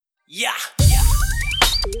Yeah.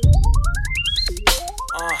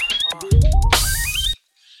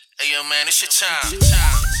 Hey yo, man, it's your time.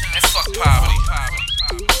 And fuck poverty.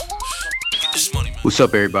 Get this money, man. What's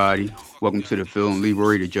up, everybody? Welcome to the Phil and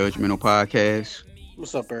Leroy, the Judgmental Podcast.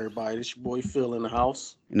 What's up, everybody? It's your boy Phil in the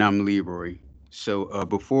house. And I'm Leroy. So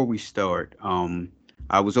before we start,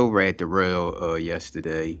 I was over at the rail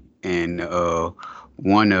yesterday, and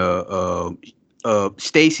one one of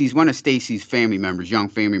Stacy's family members, young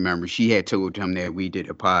family members, she had told him that we did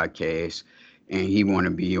a podcast, and he wanted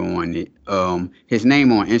to be on it. His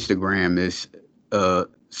name on Instagram is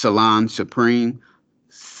Salon Supreme.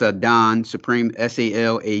 Saladin Supreme,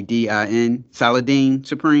 Saladin, Saladin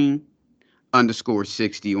Supreme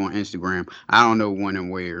 _60 on Instagram. I don't know when and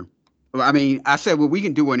where. I mean, I said, well, we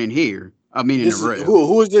can do it in here. I mean, in the rail.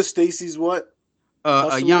 Who is this? Stacy's what?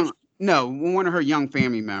 One of her young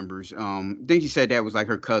family members. I think she said that was like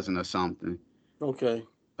her cousin or something. Okay.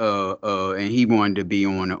 And he wanted to be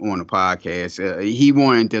on a podcast. He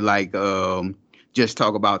wanted to just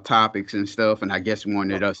talk about topics and stuff, and I guess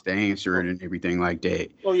wanted us to answer it and everything like that.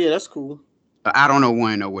 Oh yeah, that's cool. I don't know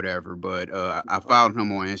when or whatever, but I followed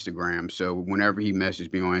him on Instagram. So whenever he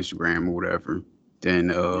messaged me on Instagram or whatever, then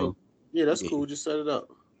yeah, that's cool. Just set it up.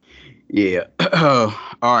 Yeah.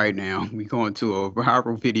 All right, now we going to a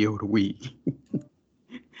viral video of the week.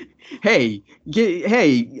 Hey,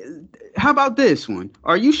 how about this one?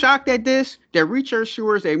 Are you shocked at this? That research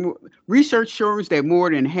shows that more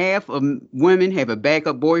than half of women have a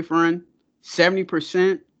backup boyfriend.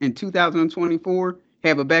 70% in 2024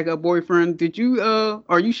 have a backup boyfriend.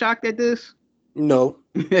 Are you shocked at this? No.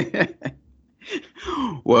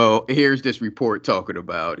 Well, here's this report talking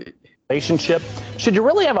about it. Relationship. Should you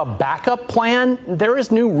really have a backup plan? There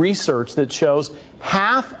is new research that shows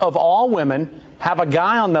half of all women have a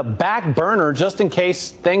guy on the back burner just in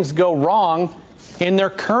case things go wrong in their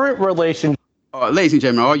current relationship. Ladies and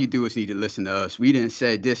gentlemen, all you do is need to listen to us. We didn't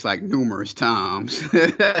say this like numerous times.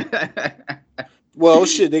 Well,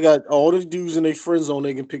 shit, they got all the dudes in their friend zone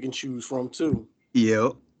they can pick and choose from too.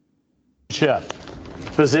 Yep.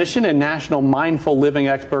 Physician and national mindful living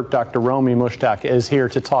expert Dr. Romy Mushtaq is here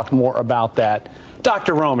to talk more about that.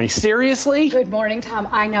 Dr. Romy, seriously? Good morning, Tom.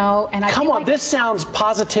 I know, and I come on. This sounds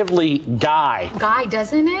positively guy,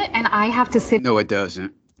 doesn't it? And I have to sit. No, it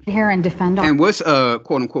doesn't. Here and defend. And what's quote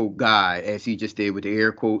unquote guy, as he just did with the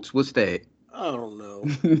air quotes? What's that? I don't know.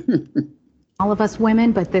 All of us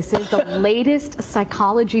women, but this is the latest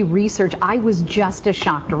psychology research. I was just as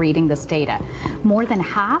shocked reading this data. More than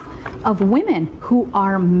half of women who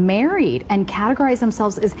are married and categorize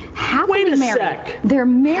themselves as happily married. Wait a sec. They're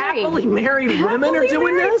married. Happily married women are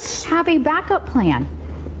doing this? Have a backup plan.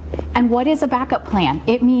 And what is a backup plan?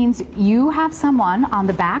 It means you have someone on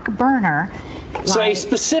the back burner. So a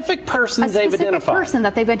specific person they've identified. A specific person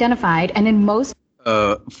that they've identified, and in most.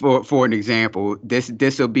 For an example, this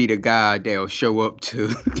will be the guy that'll show up to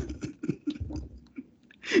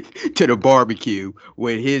to the barbecue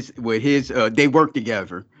with his they work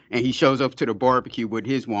together, and he shows up to the barbecue with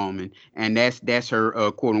his woman, and that's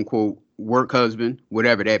her quote unquote work husband,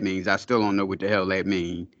 whatever that means. I still don't know what the hell that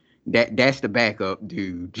means. That's the backup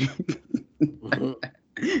dude.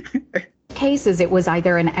 Cases, it was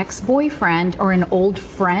either an ex-boyfriend or an old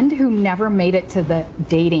friend who never made it to the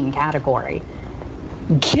dating category.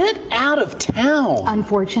 Get out of town.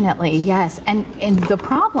 Unfortunately, yes. And the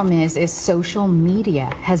problem is social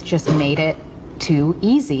media has just made it too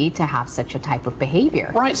easy to have such a type of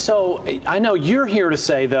behavior. Right. So I know you're here to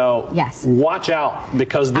say, though, yes, watch out,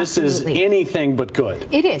 because this Absolutely. is anything but good.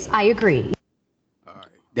 It is. I agree. All right.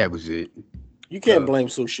 That was it. You can't blame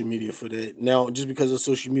social media for that. Now, just because of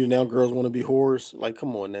social media, now girls want to be whores. Like,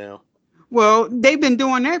 come on now. Well, they've been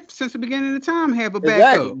doing that since the beginning of the time. Have a backup.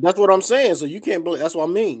 Exactly. That's what I'm saying. So you can't. That's what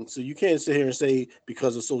I mean. So you can't sit here and say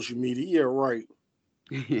because of social media. Yeah, right.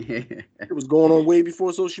 It was going on way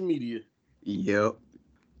before social media. Yep.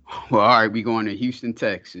 Well, all right. We going to Houston,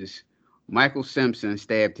 Texas. Michael Simpson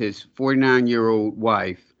stabbed his 49-year-old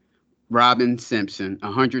wife, Robin Simpson,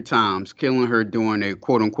 100 times, killing her during a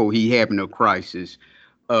quote unquote he having a crisis.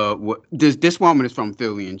 This woman is from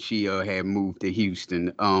Philly, and she had moved to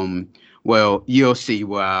Houston. Well, you'll see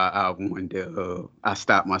why I wanted to, I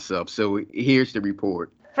stopped myself. So here's the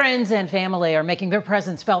report. Friends and family are making their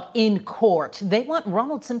presence felt in court. They want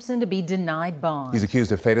Ronald Simpson to be denied bond. He's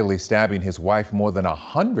accused of fatally stabbing his wife more than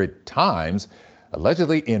 100 times,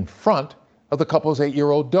 allegedly in front of the couple's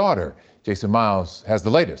 8-year-old daughter. Jason Miles has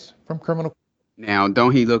the latest from Criminal. Now,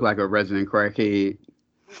 don't he look like a resident crackhead?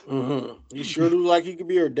 Mm-hmm. He sure looks like he could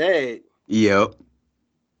be her dad. Yep.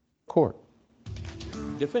 Court.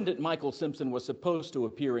 Defendant Michael Simpson was supposed to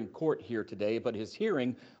appear in court here today, but his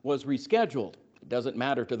hearing was rescheduled. It doesn't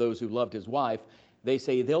matter to those who loved his wife. They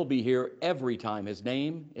say they'll be here every time his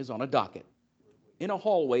name is on a docket. In a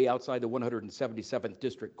hallway outside the 177th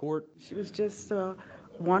District Court, she was just a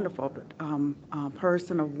wonderful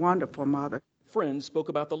person, a wonderful mother. Friends spoke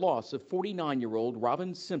about the loss of 49-year-old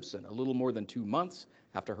Robin Simpson a little more than 2 months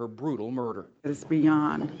after her brutal murder. It's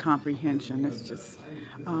beyond comprehension. It's just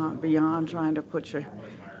beyond trying to put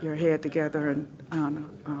your head together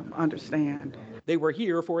and understand. They were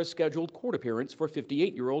here for a scheduled court appearance for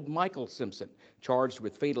 58-year-old Michael Simpson, charged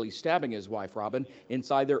with fatally stabbing his wife Robin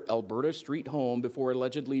inside their Alberta Street home before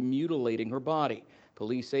allegedly mutilating her body.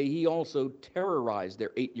 Police say he also terrorized their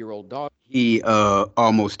 8-year-old daughter. He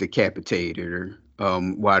almost decapitated her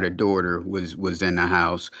while the daughter was in the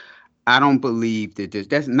house. I don't believe that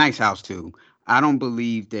that's a nice house too. I don't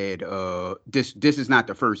believe that this is not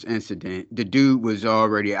the first incident. The dude was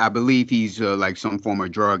already, I believe he's like some form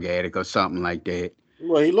of drug addict or something like that.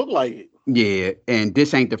 Well, he looked like it. Yeah, and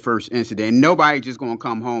this ain't the first incident. Nobody just gonna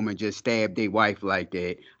come home and just stab their wife like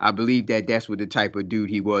that. I believe that that's what the type of dude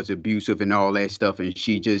he was, abusive and all that stuff, and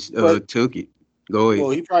she just took it. Go ahead.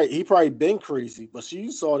 Well, he probably been crazy, but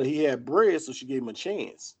she saw that he had bread, so she gave him a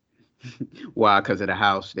chance. Why? Because of the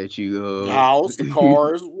house that you the house, the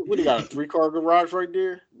cars. What do you got? A 3-car garage right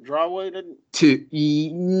there, driveway.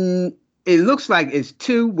 It looks like it's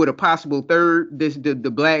 2 with a possible third.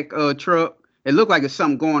 The black truck. It looked like it's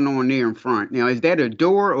something going on there in front. Now, is that a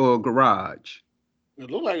door or a garage?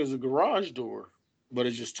 It looked like it's a garage door, but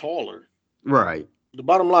it's just taller. Right. The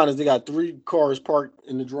bottom line is they got 3 cars parked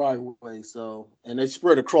in the driveway, and they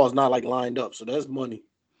spread across, not like lined up. So that's money.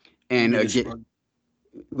 And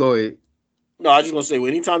go ahead. No, I was just gonna say,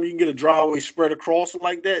 anytime you can get a driveway spread across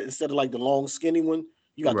like that instead of like the long skinny one,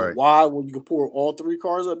 you got the wide one. You can pour all 3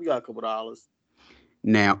 cars up. You got a couple dollars.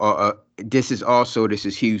 Now, this is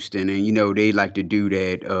Houston, and they like to do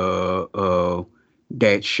that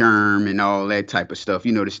that Sherm and all that type of stuff.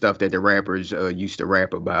 The stuff that the rappers used to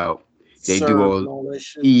rap about. They do all that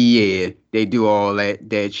shit. Yeah, they do all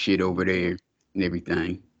that shit over there and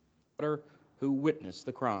everything. Who witnessed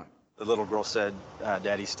the crime? The little girl said,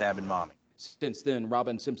 "Daddy's stabbing mommy." Since then,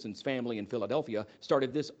 Robin Simpson's family in Philadelphia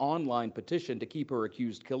started this online petition to keep her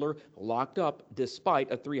accused killer locked up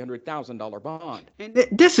despite a $300,000 bond. And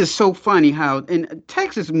this is so funny how, and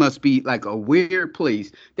Texas must be like a weird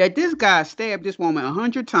place, that this guy stabbed this woman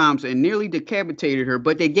 100 times and nearly decapitated her,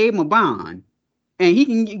 but they gave him a bond and he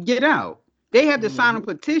can get out. They have to sign a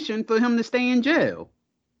petition for him to stay in jail.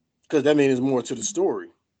 Because that means there's more to the story.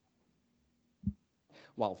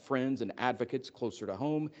 While friends and advocates closer to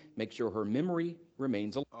home make sure her memory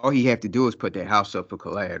remains alive. All he have to do is put that house up for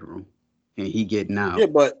collateral, and he getting out. Yeah,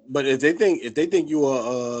 but if they think you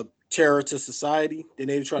are a terror to society, then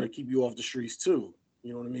they try to keep you off the streets too.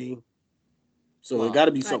 You know what I mean? So there got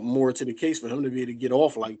to be something more to the case for him to be able to get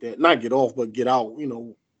off like that. Not get off, but get out.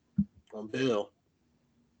 On bail.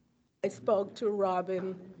 I spoke to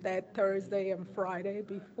Robin that Thursday and Friday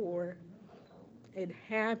before it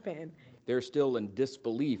happened. They're still in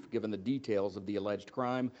disbelief given the details of the alleged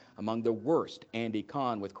crime. Among the worst, Andy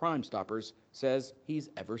Kahn with Crime Stoppers says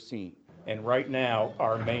he's ever seen. And right now,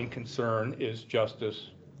 our main concern is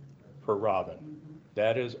justice for Robin.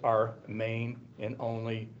 That is our main and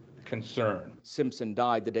only concern. Simpson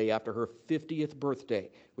died the day after her 50th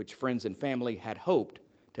birthday, which friends and family had hoped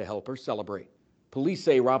to help her celebrate. Police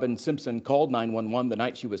say Robin Simpson called 911 the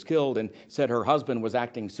night she was killed and said her husband was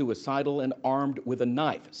acting suicidal and armed with a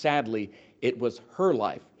knife. Sadly, it was her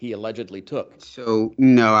life he allegedly took. So,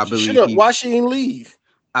 no, I believe why she didn't leave?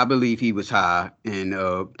 I believe he was high, and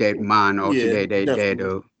that mind altered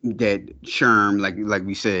that Sherm, like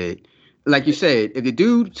we said. Like you said, if the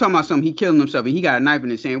dude talking about something, he killed himself and he got a knife in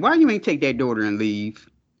his hand, why you ain't take that daughter and leave?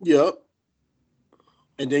 Yep.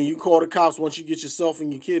 And then you call the cops once you get yourself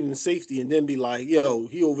and your kid in safety, and then be like, yo,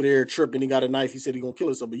 he over there tripping, he got a knife, he said he gonna kill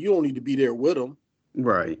himself, but you don't need to be there with him.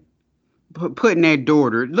 Right. Putting that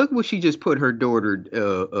daughter, look what she just put her daughter,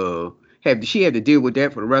 she had to deal with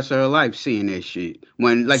that for the rest of her life, seeing that shit.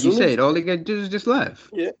 When, like you said, all they got to do is just left.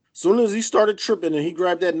 Yeah. Soon as he started tripping and he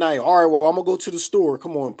grabbed that knife, all right, well, I'm gonna go to the store.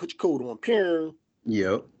 Come on, put your coat on. Pew.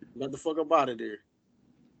 Yep. Got the fuck up out of there.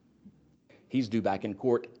 He's due back in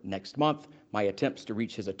court next month. My attempts to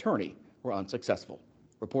reach his attorney were unsuccessful.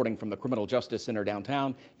 Reporting from the Criminal Justice Center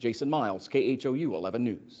downtown, Jason Miles, KHOU 11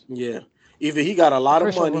 News. Yeah. Either he got a lot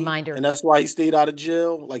of money, reminder. And that's why he stayed out of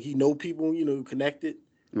jail, like he know people, connected,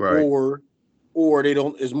 right? Or they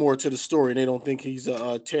don't. There's more to the story, and they don't think he's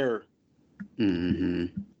a terror. Mm-hmm.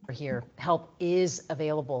 Here, help is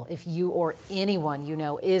available. If you or anyone you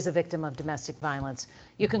know is a victim of domestic violence,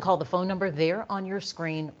 you can call the phone number there on your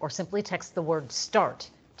screen or simply text the word START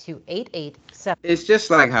to 887. It's just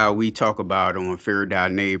like how we talk about on Fear Thy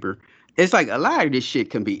Neighbor. It's like a lot of this shit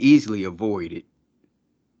can be easily avoided.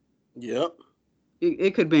 Yep.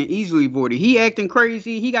 It could have been easily avoided. He acting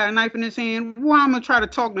crazy. He got a knife in his hand. Well, I'm going to try to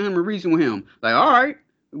talk to him and reason with him. Like, all right,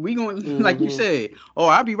 we going, like you said, oh,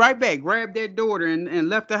 I'll be right back. Grabbed that daughter and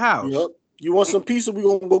left the house. Yep. You want some pizza? We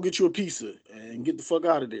going to go get you a pizza and get the fuck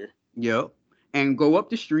out of there. Yep. And go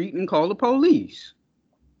up the street and call the police.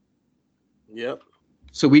 Yep.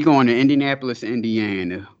 So we going to Indianapolis,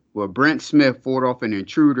 Indiana, where Brent Smith fought off an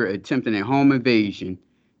intruder attempting a home invasion,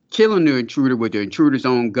 killing the intruder with the intruder's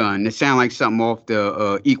own gun. It sounds like something off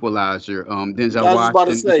the Equalizer. Denzel Washington. I was about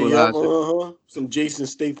to say, yeah, some Jason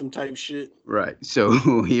Statham type shit. Right.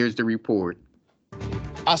 So here's the report.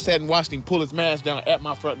 I sat and watched him pull his mask down at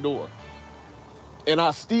my front door. And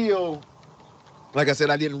I still, like I said,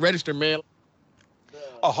 I didn't register, man.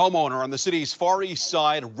 A homeowner on the city's Far East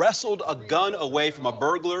Side wrestled a gun away from a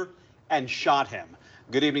burglar and shot him.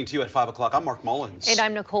 Good evening to you at 5 o'clock. I'm Mark Mullins. And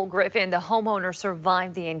I'm Nicole Griffin. The homeowner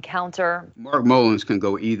survived the encounter. Mark Mullins can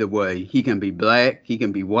go either way. He can be black. He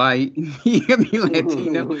can be white. He can be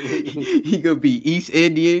Latino. He could be East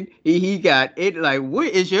Indian. He got it. Like, what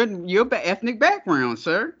is your ethnic background,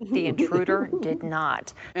 sir? The intruder did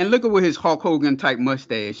not. And look at what his Hulk Hogan type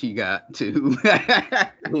mustache he got, too.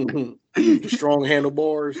 Strong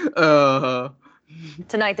handlebars.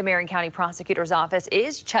 Tonight, the Marion County Prosecutor's Office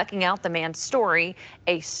is checking out the man's story,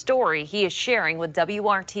 a story he is sharing with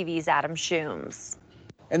WRTV's Adam Shooms.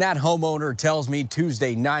 And that homeowner tells me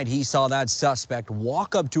Tuesday night he saw that suspect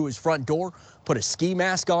walk up to his front door, put a ski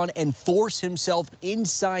mask on, and force himself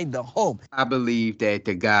inside the home. I believe that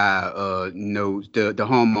the guy knows, the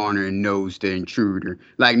homeowner knows the intruder.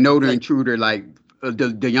 Like, know the intruder, like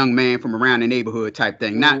the young man from around the neighborhood type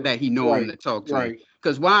thing. Not that he know him to talk to him.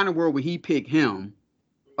 Because why in the world would he pick him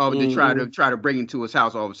to try to bring him to his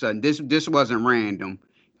house all of a sudden? This wasn't random.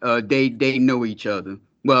 They know each other.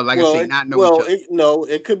 Well, like I say, not know each other.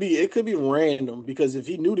 It could be random, because if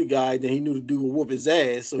he knew the guy, then he knew the dude would whoop his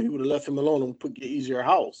ass, so he would have left him alone and put easier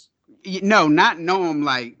house. No, not know him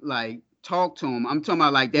like talk to him. I'm talking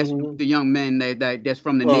about like that's the young man that's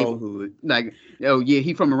from the neighborhood. Like, oh yeah,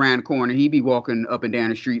 he from around the corner. He be walking up and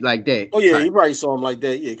down the street like that. Oh yeah, he probably saw him like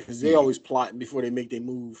that. Yeah, because they always plotting before they make their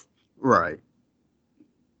move. Right.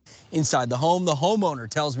 Inside the home, the homeowner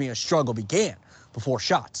tells me a struggle began before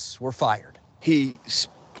shots were fired. He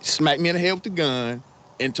smacked me in the head with the gun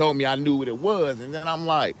and told me I knew what it was. And then I'm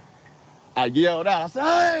like, I yelled out. I said,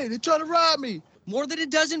 hey, they're trying to rob me. More than a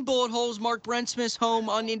dozen bullet holes marked Brent Smith's home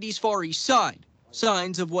on Indy's Far East Side.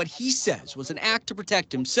 Signs of what he says was an act to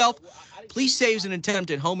protect himself. Police say it was an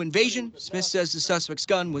attempted home invasion. Smith says the suspect's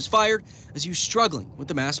gun was fired as he was struggling with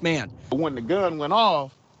the masked man. When the gun went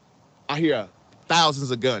off, I hear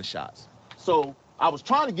thousands of gunshots. So I was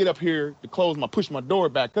trying to get up here to push my door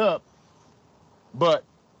back up, but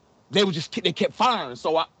they kept firing.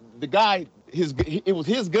 So the guy, it was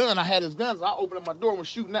his gun. I had his gun. So I opened up my door and was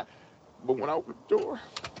shooting out. But when I opened the door,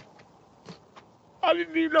 I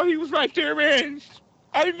didn't even know he was right there, man.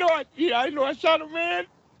 I didn't know I shot him, man.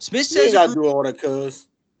 Smith says you gotta do all that, cuz.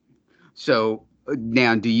 So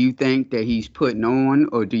now, do you think that he's putting on,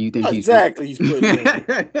 or do you think he's putting on?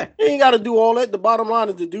 He ain't got to do all that. The bottom line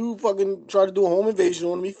is the dude fucking tried to do a home invasion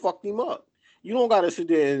on him. He fucked him up. You don't got to sit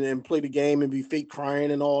there and play the game and be fake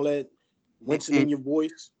crying and all that, wincing in your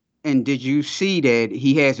voice. And did you see that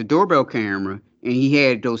he has a doorbell camera and he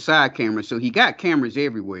had those side cameras? So he got cameras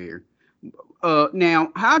everywhere.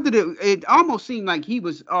 Now, how did it almost seemed like he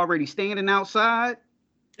was already standing outside?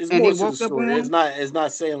 It's more to the story. It's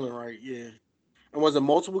not sailing right, yeah. And was it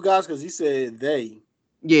multiple guys? Because he said they.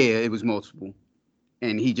 Yeah, it was multiple.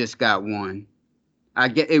 And he just got one. I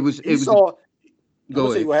get it was. Go ahead.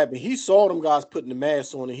 Tell you what happened. He saw them guys putting the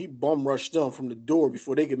mask on, and he bum rushed them from the door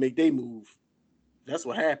before they could make their move. That's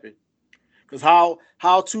what happened. Because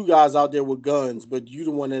how two guys out there with guns, but you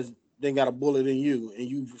the one that's then got a bullet in you, and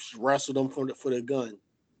you wrestled them for their gun.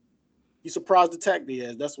 He surprised attacked the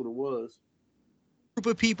ass. That's what it was.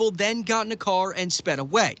 Group of people then got in a car and sped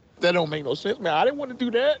away. That don't make no sense, man. I didn't want to do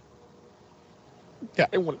that. I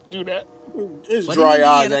didn't want to do that. His dry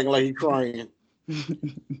eyes acting like he's crying.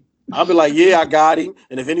 I'll be like, yeah, I got him.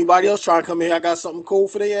 And if anybody else trying to come here, I got something cool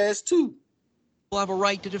for their ass too. Will have a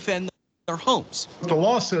right to defend their homes. The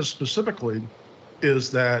law says specifically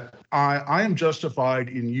is that I am justified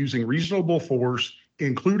in using reasonable force,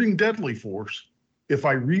 including deadly force, if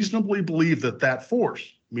I reasonably believe that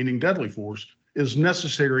force, meaning deadly force, is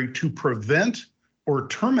necessary to prevent or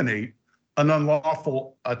terminate an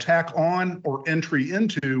unlawful attack on or entry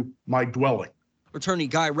into my dwelling. Attorney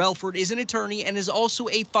Guy Relford is an attorney and is also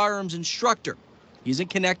a firearms instructor. He isn't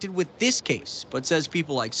connected with this case, but says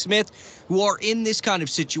people like Smith who are in this kind of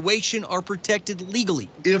situation are protected legally.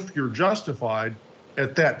 If you're justified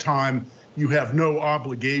at that time, you have no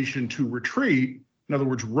obligation to retreat. In other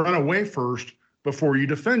words, run away first before you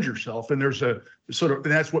defend yourself. And there's a sort of,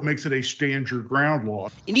 and that's what makes it a stand your ground law.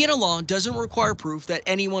 Indiana law doesn't require proof that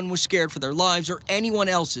anyone was scared for their lives or anyone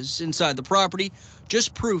else's inside the property,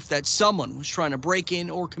 just proof that someone was trying to break in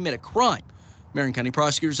or commit a crime. Marion County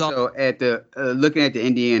prosecutors. So at the looking at the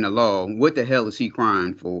Indiana law, what the hell is he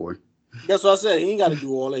crying for? That's what I said. He ain't got to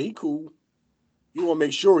do all that. He cool. You want to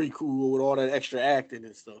make sure he cool with all that extra acting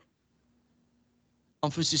and stuff.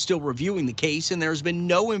 Office is still reviewing the case, and there's been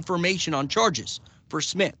no information on charges for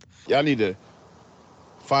Smith. Y'all need to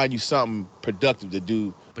find you something productive to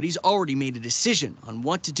do. But he's already made a decision on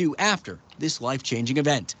what to do after this life-changing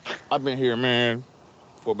event. I've been here, man,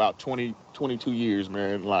 for about 22 years,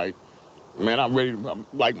 man. Like, man, I'm ready. I'm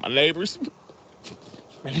like my neighbors.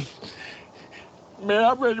 Man,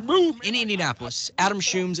 I'm ready to move. In Indianapolis, Adam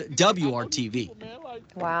Schoombs, WRTV.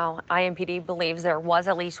 Wow. IMPD believes there was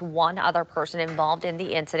at least one other person involved in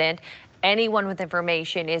the incident. Anyone with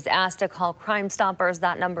information is asked to call Crime Stoppers.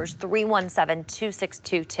 That number's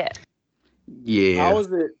 317-2622. Yeah. How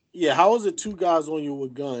is it? Yeah, how is it two guys on you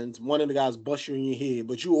with guns? One of the guys bust you in your head,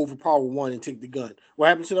 but you overpower one and take the gun. What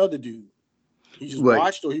happened to the other dude? He just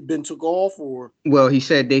watched, or he been took off, or? Well, he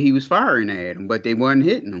said that he was firing at him, but they weren't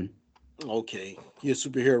hitting him. Okay, he's a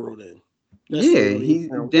superhero then.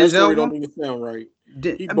 That story don't even sound right.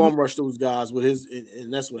 He bum rushed those guys with his,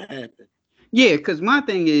 and that's what happened. Yeah, because my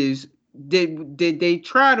thing is, did they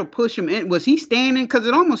try to push him in? Was he standing? Because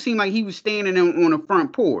it almost seemed like he was standing on the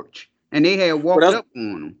front porch, and they had walked up on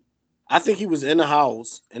him. I think he was in the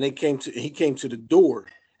house, and he came to the door,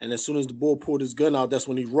 and as soon as the boy pulled his gun out, that's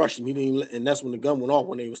when he rushed him. He didn't, and that's when the gun went off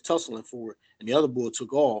when they was tussling for it, and the other boy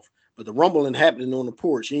took off. But the rumbling happening on the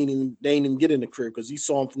porch, they ain't even get in the crib because he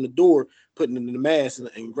saw him from the door putting him in the mask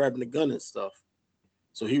and grabbing the gun and stuff.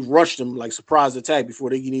 So he rushed him like surprise attack before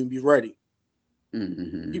they can even be ready.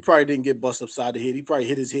 Mm-hmm. He probably didn't get bust upside the head. He probably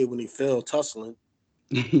hit his head when he fell tussling.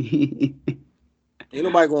 Ain't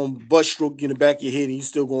nobody gonna bust stroke you in the back of your head and you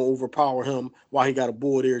still gonna overpower him while he got a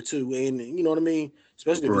boy there too. And you know what I mean?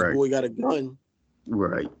 Especially if his boy got a gun.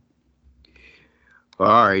 Right.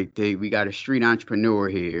 All right, we got a street entrepreneur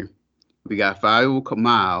here. We got Faouq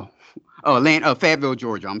Kamal. Fayetteville,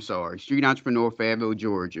 Georgia. I'm sorry. Street entrepreneur, Fayetteville,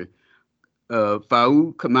 Georgia.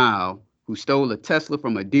 Faouq Kamal, who stole a Tesla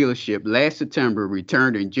from a dealership last September,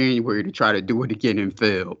 returned in January to try to do it again and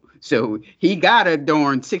failed. So he got a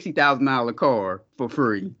darn $60,000 car for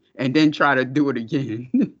free and then try to do it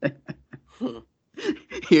again.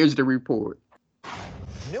 Here's the report.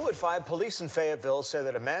 New at 5, police in Fayetteville say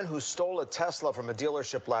that a man who stole a Tesla from a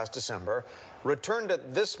dealership last December returned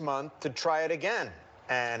it this month to try it again.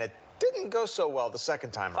 And it didn't go so well the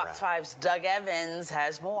second time around. Fox 5's Doug Evans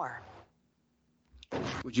has more.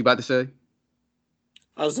 What you about to say?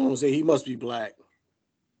 I was going to say he must be black.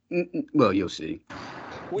 Well, you'll see.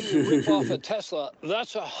 When you rip off a Tesla,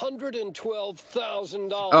 that's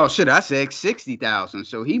 $112,000. Oh shit! I said $60,000.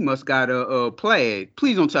 So he must got a Plaid.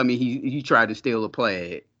 Please don't tell me he tried to steal a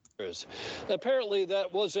Plaid. Apparently,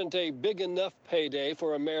 that wasn't a big enough payday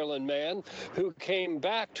for a Maryland man who came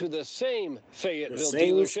back to the same Fayetteville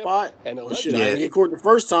dealership spot. And I didn't get caught the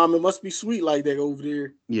first time. It must be sweet like that over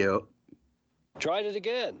there. Yeah. Tried it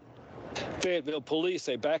again. Fayetteville police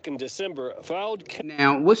say back in December filed.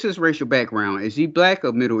 Now, what's his racial background? Is he black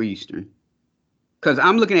or Middle Eastern? Because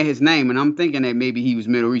I'm looking at his name and I'm thinking that maybe he was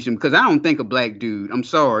Middle Eastern. Because I don't think a black dude. I'm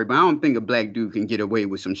sorry, but I don't think a black dude can get away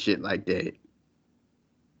with some shit like that.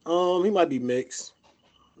 He might be mixed.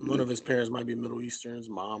 One of his parents might be Middle Eastern, his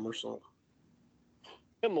mom or something.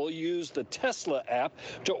 Kimmel used the Tesla app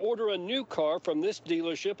to order a new car from this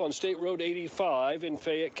dealership on State Road 85 in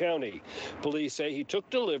Fayette County. Police say he took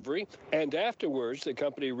delivery, and afterwards the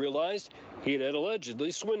company realized he had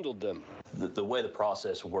allegedly swindled them. The way the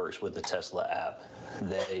process works with the Tesla app,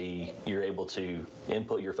 you're able to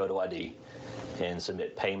input your photo ID and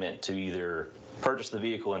submit payment to either purchase the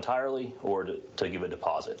vehicle entirely or to give a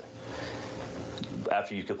deposit.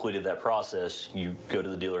 After you completed that process, you go to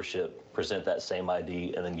the dealership, present that same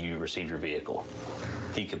ID, and then you receive your vehicle.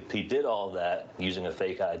 He did all of that using a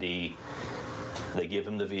fake ID. They give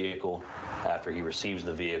him the vehicle. After he receives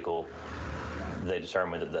the vehicle, they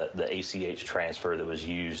determined that the ACH transfer that was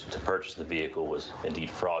used to purchase the vehicle was indeed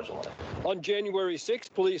fraudulent. On January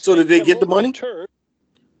 6th, police. So did they get the money?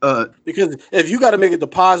 Because if you got to make a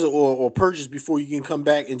deposit or purchase before you can come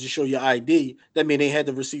back and just show your ID, that means they had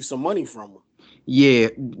to receive some money from them. Yeah,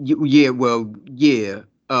 well, yeah.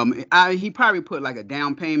 He probably put like a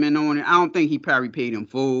down payment on it. I don't think he probably paid in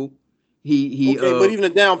full. He Okay, but even a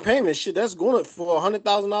down payment, shit, that's going to, for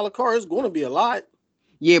 $100,000 car, it's going to be a lot.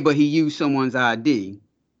 Yeah, but he used someone's ID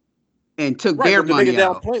and took their But to make money a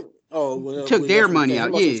down out. payment, well, Took their that's what I'm money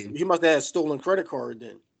saying. out. Yeah, He must have had a stolen credit card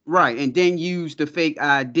then. right, and then used the fake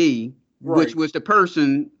ID, which Right. was the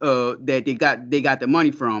person that they got the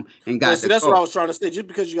money from and got See, the that's what car. I was trying to say. Just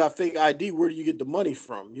because you got fake ID, where do you get the money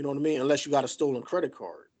from? You know what I mean? Unless you got a stolen credit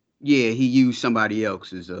card. Yeah, he used somebody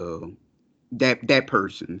else's that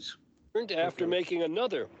person's. After making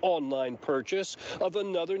another online purchase of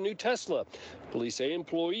another new Tesla. Police say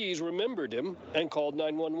employees remembered him and called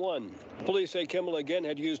 911. Police say Kimmel again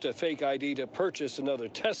had used a fake ID to purchase another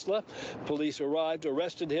Tesla. Police arrived,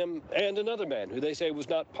 arrested him and another man who they say was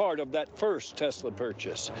not part of that first Tesla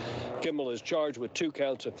purchase. Kimmel is charged with 2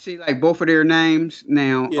 counts of... See, like both of their names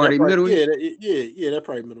now, Yeah, are they Middle East? They're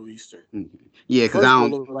probably Middle Eastern. Yeah, because First I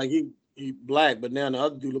one don't. looked like he black, but now the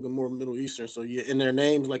other dude looking more Middle Eastern. So yeah, in their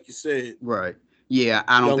names, like you said, Right. Yeah,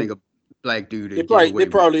 I don't Young- think a black dude. they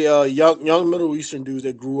probably young Middle Eastern dudes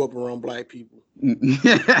that grew up around black people.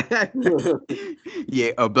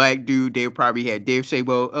 Yeah, a black dude. They probably had. They'll say,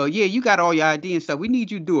 "Well, yeah, you got all your ID and stuff. We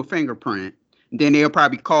need you to do a fingerprint." Then they'll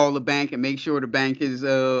probably call the bank and make sure the bank is.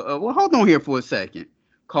 Well, hold on here for a second.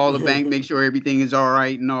 Call the bank, make sure everything is all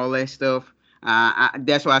right and all that stuff.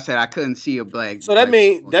 That's why I said I couldn't see a black. So that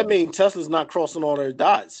mean Tesla's not crossing all their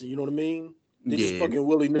dots. You know what I mean? They just Yeah. fucking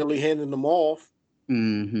willy-nilly handing them off.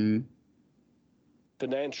 Mm-hmm.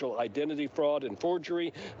 financial identity fraud and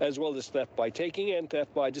forgery, as well as theft by taking and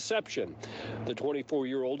theft by deception. The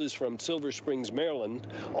 24-year-old is from Silver Springs, Maryland.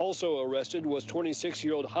 Also arrested was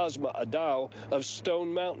 26-year-old Hazma Adaw of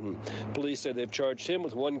Stone Mountain. Police say they've charged him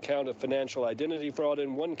with 1 count of financial identity fraud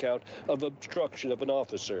and 1 count of obstruction of an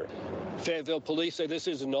officer. Fayetteville police say this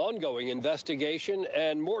is an ongoing investigation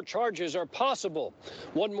and more charges are possible.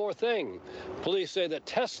 One more thing. Police say that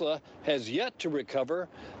Tesla has yet to recover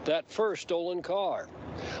that first stolen car.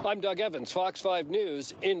 I'm Doug Evans, Fox 5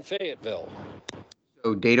 News in Fayetteville.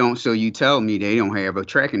 So they don't. So you tell me they don't have a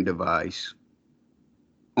tracking device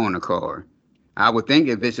on a car. I would think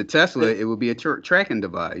if it's a Tesla, it would be a tracking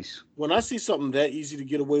device. When I see something that easy to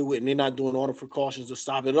get away with and they're not doing all the precautions to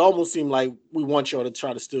stop it, it almost seems like we want y'all to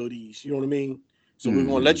try to steal these. You know what I mean? So we're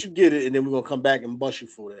gonna let you get it, and then we're gonna come back and bust you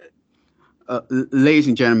for that. Ladies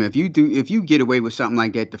and gentlemen, if you get away with something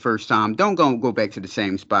like that the first time, don't go back to the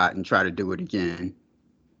same spot and try to do it again.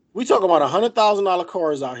 We talk about $100,000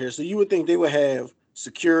 cars out here, so you would think they would have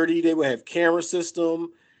security, they would have camera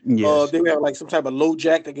system, Yes. they would have like some type of low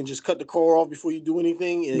jack that can just cut the car off before you do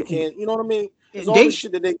anything, and it can't. You know what I mean? There's all this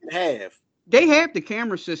shit that they can have. They have the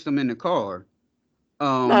camera system in the car.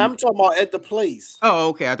 No, I'm talking about at the place. Oh,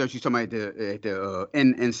 okay. I thought you were talking about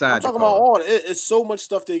inside. I'm talking about all. It's so much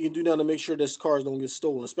stuff they can do now to make sure this cars don't get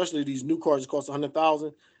stolen. Especially these new cars that cost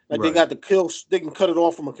 $100,000. Like they got the kill. They can cut it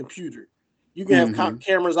off from a computer. You can have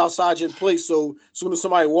cameras outside your place. So as soon as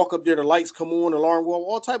somebody walk up there, the lights come on, alarm go off,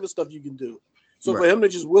 all type of stuff you can do. So for him to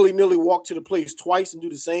just willy nilly walk to the place twice and do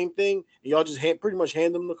the same thing, and y'all just pretty much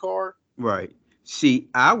hand them the car. Right. See,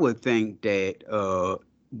 I would think that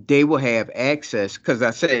they will have access because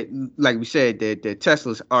I said, like we said, that the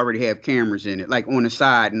Teslas already have cameras in it, like on the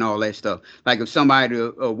side and all that stuff. Like if somebody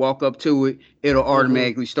walk up to it, it'll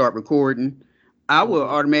automatically start recording. I would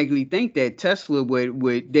automatically think that Tesla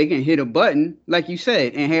would they can hit a button, like you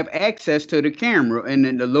said, and have access to the camera and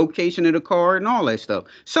then the location of the car and all that stuff.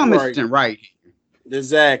 Something isn't right.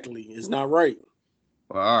 Exactly. It's not right.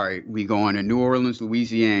 Well, all right. We going to New Orleans,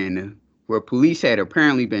 Louisiana, where police had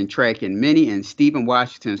apparently been tracking Minnie and Stephen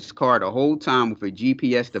Washington's car the whole time with a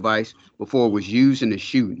GPS device before it was used in the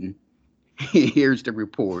shooting. Here's the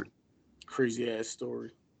report. Crazy ass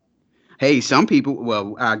story. Hey, some people,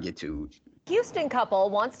 well, I'll get to it. Houston couple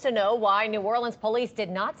wants to know why New Orleans police did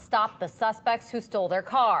not stop the suspects who stole their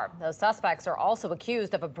car. Those suspects are also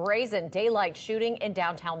accused of a brazen daylight shooting in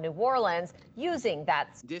downtown New Orleans using that.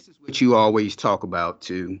 This is what you always talk about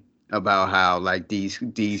too, about how like these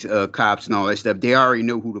cops and all that stuff, they already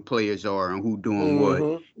know who the players are and who doing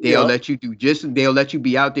what. They'll let you they'll let you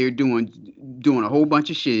be out there doing a whole bunch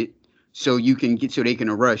of shit so they can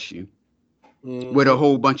arrest you with a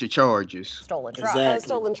whole bunch of charges. Stolen truck. Exactly.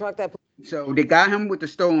 Stolen truck that. So they got him with the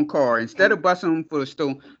stolen car. Instead of busting him for the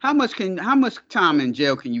stolen, how much time in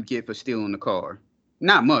jail can you get for stealing the car?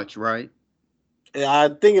 Not much, right? Yeah, I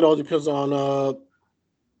think it all depends on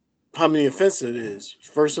how many offenses it is.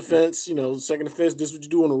 First offense, second offense, this is what you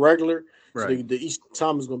do on a regular. So Right. each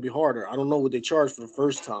time is going to be harder. I don't know what they charge for the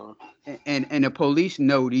first time. And the police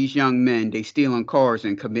know these young men, they stealing cars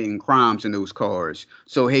and committing crimes in those cars.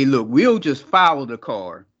 So hey, look, we'll just follow the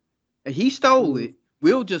car. And he stole it.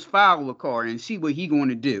 We'll just follow the car and see what he going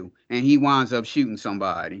to do. And he winds up shooting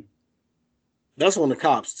somebody. That's on the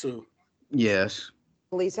cops too. Yes.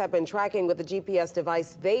 Police have been tracking with the GPS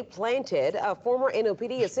device they planted. A former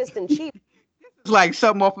NOPD assistant chief. It's like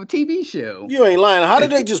something off a TV show. You ain't lying. How did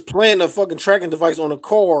they just plant a fucking tracking device on a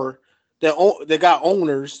car that got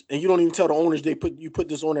owners, and you don't even tell the owners you put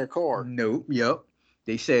this on their car? Nope. Yep.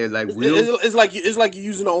 They said like it's like you're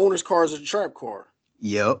using the owner's car as a trap car.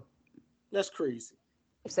 Yep. That's crazy.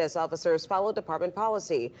 Says officers follow department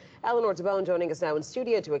policy. Eleanor Tabone joining us now in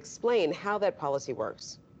studio to explain how that policy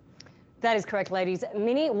works. That is correct, ladies.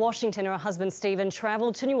 Minnie Washington and her husband Stephen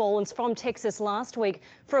traveled to New Orleans from Texas last week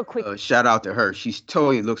for a quick shout out to her. She's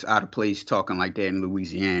totally looks out of place talking like that in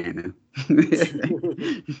Louisiana.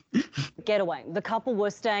 getaway. The couple were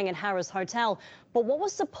staying at Harrah's Hotel, but what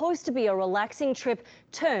was supposed to be a relaxing trip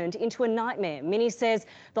turned into a nightmare. Minnie says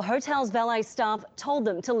the hotel's valet staff told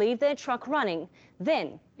them to leave their truck running.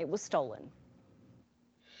 Then it was stolen.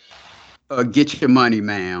 Get your money,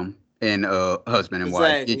 ma'am. And husband and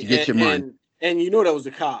wife, get your money. And you know that was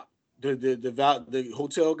a cop. The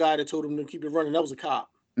hotel guy that told him to keep it running, that was a cop.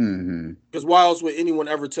 Mm-hmm. Because why else would anyone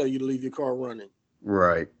ever tell you to leave your car running?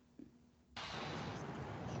 Right.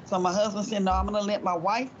 So my husband said, no, I'm going to let my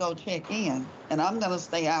wife go check in, and I'm going to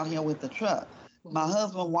stay out here with the truck. My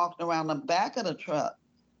husband walked around the back of the truck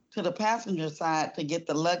to the passenger side to get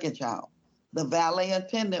the luggage out. The valet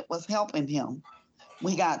attendant was helping him.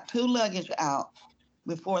 We got 2 luggage out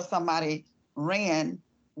before somebody ran.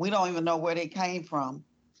 We don't even know where they came from.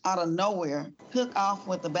 Out of nowhere, took off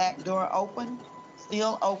with the back door open,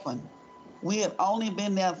 still open. We had only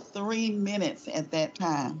been there 3 minutes at that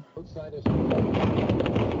time.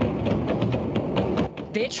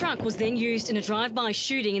 Their truck was then used in a drive-by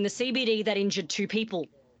shooting in the CBD that injured 2 people.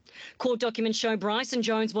 Court documents show Bryson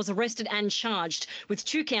Jones was arrested and charged with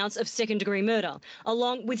 2 counts of second-degree murder,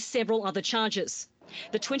 along with several other charges.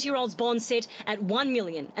 The 20-year-old's bond set at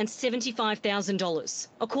 $1,075,000.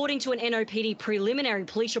 According to an NOPD preliminary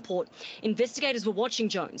police report, investigators were watching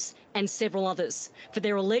Jones and several others for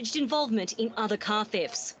their alleged involvement in other car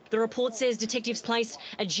thefts. The report says detectives placed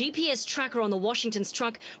a GPS tracker on the Washington's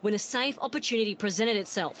truck when a safe opportunity presented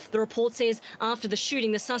itself. The report says after the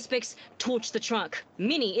shooting, the suspects torched the truck.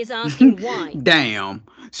 Minnie is asking why. Damn.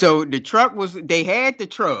 So the truck they had the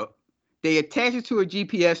truck. They attach it to a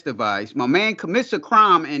GPS device. My man commits a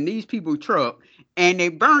crime in these people's truck, and they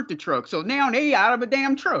burnt the truck. So now they out of a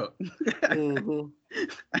damn truck. Mm-hmm.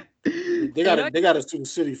 They got us to the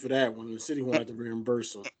city for that one. The city won't have to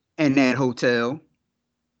reimburse them. And that hotel.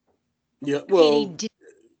 Yeah, well,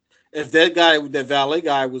 if that valet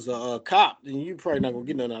guy was a cop, then you probably not gonna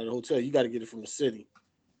get nothing out of the hotel. You got to get it from the city,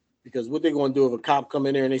 because what they're gonna do if a cop come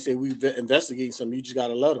in there and they say we investigate something, you just got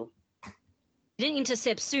to let them. Didn't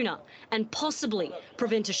intercept sooner and possibly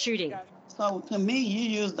prevent a shooting. So to me,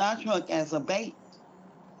 you used our truck as a bait.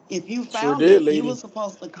 If you Sure found did, it, lady. you were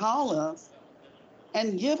supposed to call us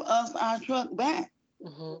and give us our truck back.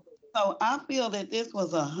 So I feel that this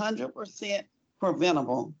was 100%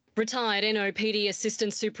 preventable. Retired NOPD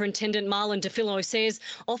Assistant Superintendent Marlon DeFillo says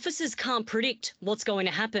officers can't predict what's going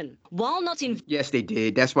to happen. While not in... Yes, they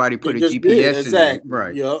did. That's why they put a just GPS did, in exactly. there.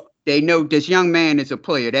 Right. Yep. They know this young man is a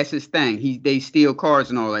player. That's his thing. They steal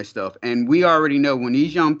cars and all that stuff. And we already know when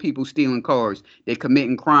these young people stealing cars, they're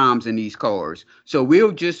committing crimes in these cars. So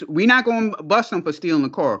we're not going to bust them for stealing the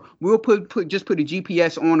car. We'll just put a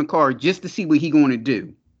GPS on the car just to see what he's going to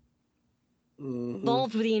do.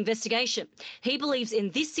 Involved with the investigation. He believes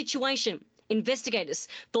in this situation, investigators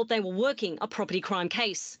thought they were working a property crime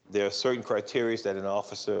case. There are certain criteria that an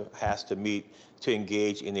officer has to meet to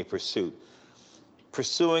engage in a pursuit.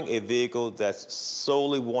 Pursuing a vehicle that's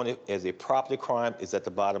solely wanted as a property crime is at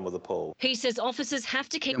the bottom of the poll. He says officers have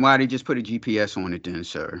to keep... And why they just put a GPS on it then,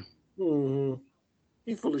 sir?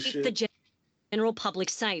 He's full of shit. The general public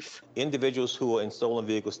safe. Individuals who are in stolen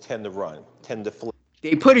vehicles tend to run, tend to flee.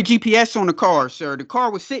 They put a GPS on the car, sir. The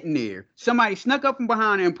car was sitting there. Somebody snuck up from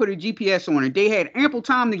behind it and put a GPS on it. They had ample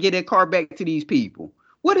time to get that car back to these people.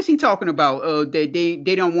 What is he talking about? That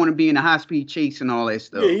they don't want to be in a high-speed chase and all that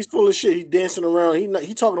stuff. Yeah, he's full of shit. He's dancing around.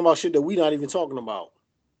 He talking about shit that we not even talking about.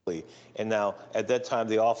 And now, at that time,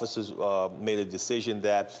 the officers made a decision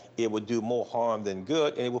that it would do more harm than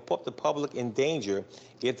good, and it would put the public in danger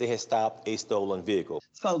if they had stopped a stolen vehicle.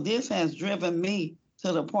 So this has driven me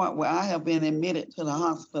to the point where I have been admitted to the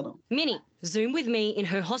hospital. Minnie, Zoom with me in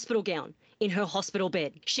her hospital gown, in her hospital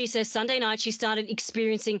bed. She says Sunday night she started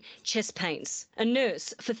experiencing chest pains. A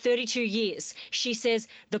nurse for 32 years. She says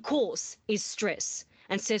the cause is stress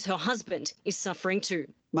and says her husband is suffering too.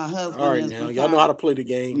 My husband All right, is now y'all know how to play the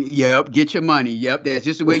game. Yep, get your money. Yep, that's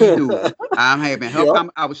just the way you do it. I'm having help.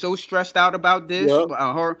 Yep. I was so stressed out about this. Yep.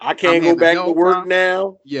 Her, I can't go back to work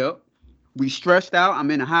now. Yep. We stressed out. I'm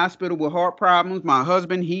in the hospital with heart problems. My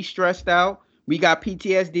husband, he's stressed out. We got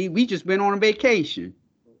PTSD. We just been on a vacation.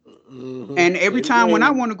 Mm-hmm. And every time when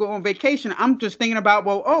I want to go on vacation, I'm just thinking about,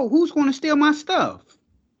 well, oh, who's going to steal my stuff?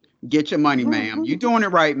 Get your money, ma'am. You doing it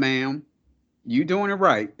right, ma'am. You doing it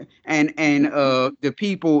right. And the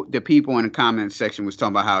people in the comment section was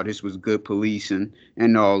talking about how this was good policing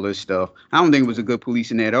and all this stuff. I don't think it was a good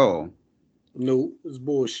policing at all. No, it's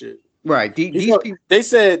bullshit. Right. These people. They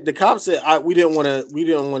said the cops said we didn't want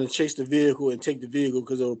to chase the vehicle and take the vehicle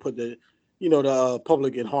because it would put the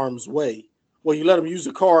public in harm's way. Well, you let them use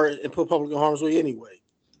the car and put public in harm's way anyway.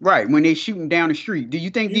 Right, when they shooting down the street. Do you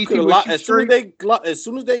think these people as soon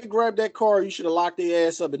as they grabbed that car, you should have locked their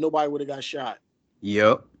ass up and nobody would have got shot.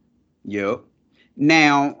 Yep.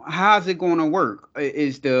 Now, how's it going to work?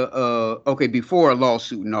 Is the before a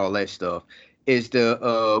lawsuit and all that stuff, is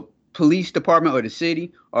the police department or the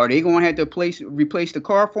city, are they going to have to replace the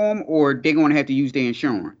car for them, or they going to have to use their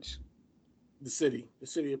insurance? The city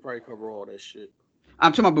will probably cover all that shit.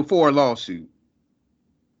 I'm talking about before a lawsuit.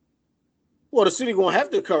 Well, the city gonna have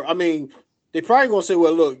to cover. I mean, they probably gonna say,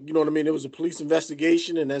 "Well, look, you know what I mean? There was a police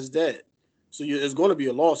investigation, and that's that." So it's going to be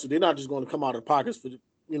a lawsuit. They're not just going to come out of pockets for the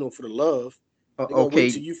love. They're gonna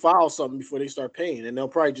wait till you file something before they start paying, and they'll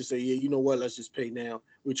probably just say, "Yeah, you know what? Let's just pay now."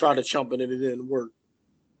 We tried to chump it, and it didn't work.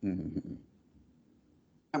 Mm-hmm.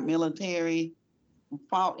 Military,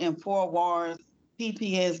 fought in 4 wars,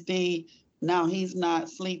 PTSD. Now he's not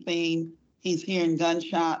sleeping. He's hearing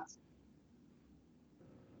gunshots.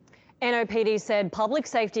 NOPD said public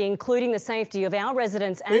safety, including the safety of our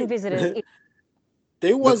residents and visitors.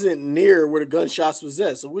 They wasn't near where the gunshots was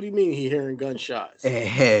at. So what do you mean he hearing gunshots?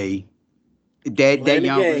 Hey, that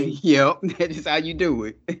young, yep, that is how you do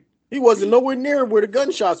it. He wasn't nowhere near where the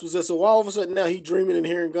gunshots was at. So all of a sudden now he dreaming and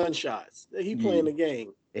hearing gunshots. He playing the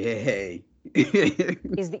game. Hey.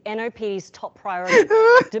 Is the NOPD's top priority.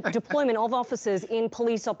 Deployment of officers in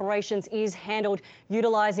police operations is handled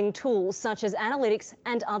utilising tools such as analytics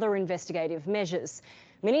and other investigative measures.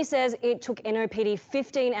 Minnie says it took NOPD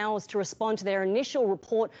 15 hours to respond to their initial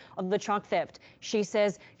report of the truck theft. She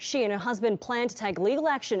says she and her husband plan to take legal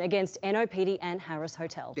action against NOPD and Harris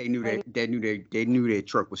Hotel. They knew their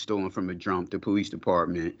truck was stolen from a jump, the police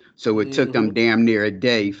department. So it took them damn near a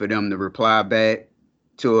day for them to reply back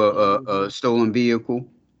to a stolen vehicle.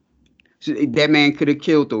 So that man could have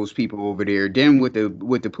killed those people over there. Then what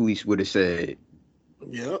the police would have said.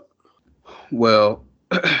 Yep. Well,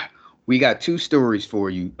 we got 2 stories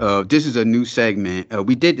for you. This is a new segment.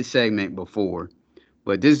 We did the segment before,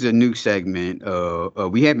 but this is a new segment.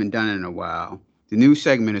 We haven't done it in a while. The new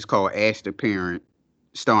segment is called Ask the Parent,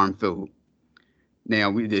 starring Philip.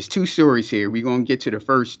 Now, there's 2 stories here. We're going to get to the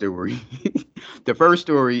first story. The first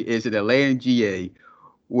story is in Atlanta, GA,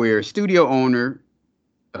 where studio owner,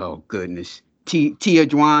 oh goodness,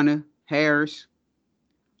 Tijuana Harris,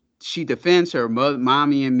 she defends her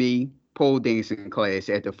Mommy and Me pole dancing class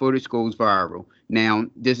at the footage goes viral. Now,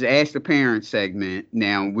 this is Ask the Parent segment.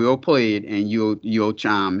 Now, we'll play it and you'll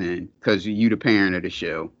chime in because you the parent of the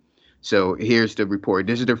show. So here's the report.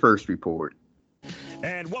 This is the first report.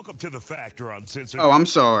 And welcome to The Factor on Censored. Oh, I'm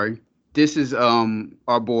sorry. This is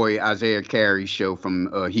our boy Isaiah Carey's show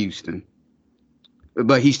from Houston.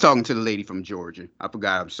 But he's talking to the lady from Georgia. I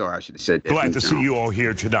forgot. I'm sorry. I should have said that. Glad to see you all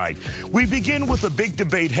here tonight. We begin with a big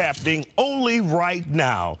debate happening only right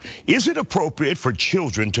now. Is it appropriate for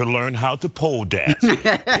children to learn how to pole dance?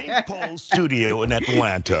 Pink Pole Studio in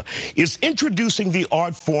Atlanta is introducing the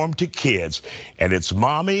art form to kids, and it's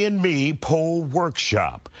Mommy and Me Pole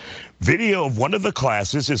Workshop. Video of one of the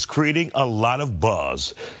classes is creating a lot of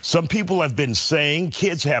buzz. Some people have been saying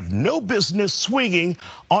kids have no business swinging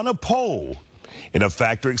on a pole. In a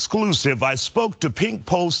Factor exclusive, I spoke to Pink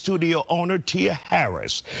Pole Studio owner Tia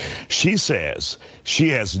Harris. She says she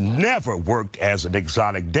has never worked as an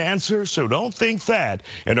exotic dancer, so don't think that.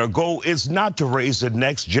 And her goal is not to raise the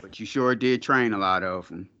next generation. But you sure did train a lot of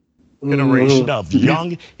them. Generation of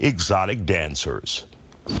young exotic dancers.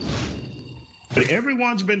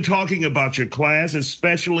 Everyone's been talking about your class,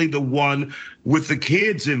 especially the one with the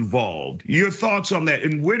kids involved. Your thoughts on that,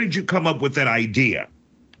 and where did you come up with that idea?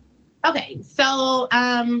 Okay, so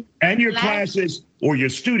and your classes or your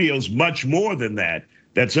studio's much more than that.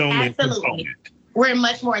 That's only a component. We're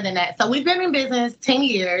much more than that. So we've been in business 10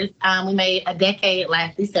 years. We made a decade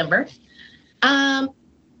last December.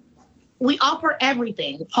 We offer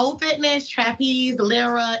everything: pole fitness, trapeze,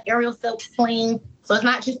 lyra, aerial silk swing. So it's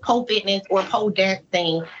not just pole fitness or pole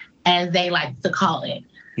dancing, as they like to call it.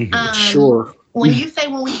 Sure. When you say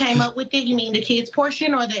when we came up with it, you mean the kids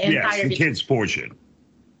portion or the entire? Yes, the kids portion.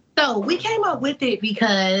 So we came up with it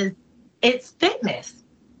because it's fitness,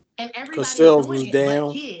 and everybody sales doing was it down.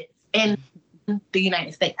 but kids in the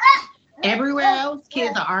United States. Everywhere else,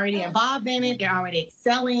 kids are already involved in it. They're already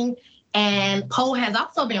excelling, and pole has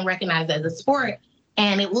also been recognized as a sport,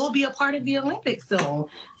 and it will be a part of the Olympics soon.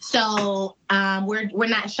 So we're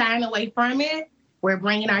not shying away from it. We're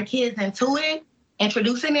bringing our kids into it,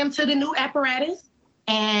 introducing them to the new apparatus,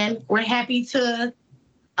 and we're happy to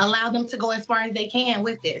allow them to go as far as they can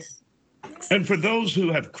with this. And for those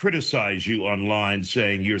who have criticized you online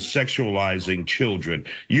saying you're sexualizing children,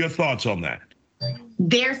 your thoughts on that?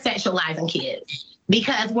 They're sexualizing kids.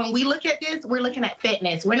 Because when we look at this, we're looking at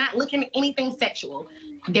fitness. We're not looking at anything sexual.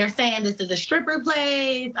 They're saying this is a stripper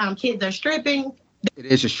place, kids are stripping. It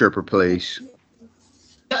is a stripper place.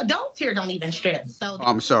 The adults here don't even strip. So Oh,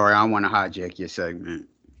 I'm sorry, I don't want to hijack your segment.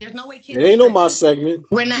 there's no way kids It ain't no my segment.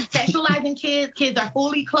 We're not sexualizing kids. Kids are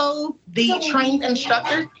fully clothed. The trained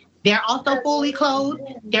instructors, they're also fully clothed.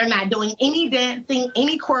 They're not doing any dancing,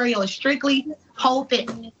 any choreo. It's strictly pole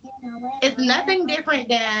fitness. It's nothing different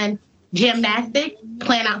than gymnastics,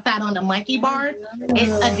 playing outside on the monkey bars.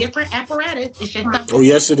 It's a different apparatus. It's just something. Oh,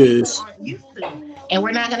 yes, it is. And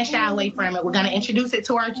we're not going to shy away from it. We're going to introduce it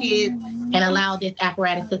to our kids and allow this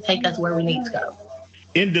apparatus to take us where we need to go.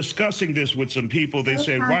 In discussing this with some people, they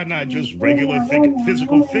said, why not just regular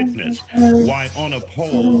physical fitness? Why on a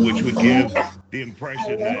pole, which would give the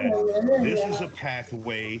impression that this is a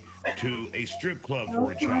pathway to a strip club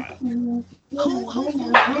for a child?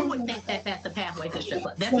 Who would think that that's a pathway to strip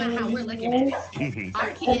club? That's not how we're looking at it. Our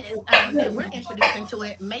kids that we're introducing to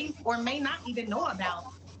it may or may not even know about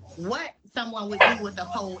what someone would do with a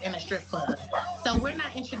pole in a strip club. So we're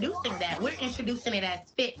not introducing that. We're introducing it as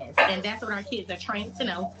fitness, and that's what our kids are trained to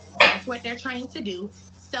know. That's what they're trained to do.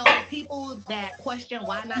 So people that question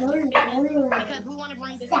why not do fitness, because we want to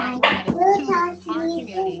bring this apparatus to our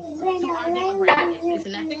community, to our demographic. There's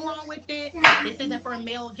nothing wrong with it. This isn't for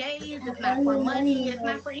male gaze. It's not for money. It's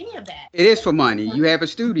not for any of that. It is for money. You have a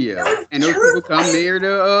studio, and those people come there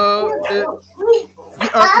to.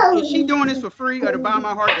 Is she doing this for free or to buy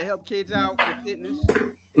my heart to help kids out with fitness?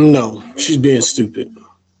 No, she's being stupid.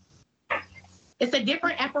 It's a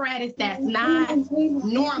different apparatus that's not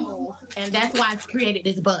normal, and that's why it's created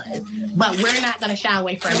this buzz. But we're not going to shy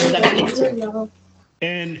away from it. We're going to get to it.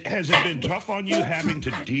 And has it been tough on you having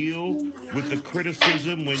to deal with the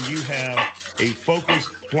criticism when you have a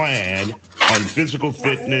focused plan on physical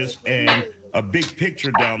fitness and a big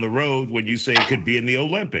picture down the road when you say it could be in the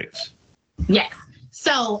Olympics? Yes.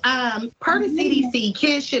 So per the CDC,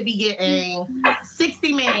 kids should be getting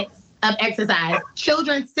 60 minutes of exercise.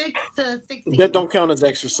 Children 6 to 16. That don't count as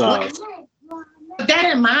exercise. With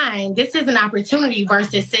that in mind, this is an opportunity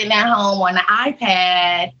versus sitting at home on the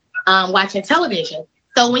iPad watching television.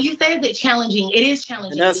 So when you say is it challenging, it is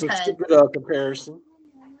challenging. And that's a because stupid comparison.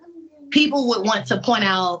 people would want to point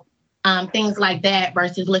out things like that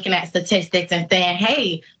versus looking at statistics and saying,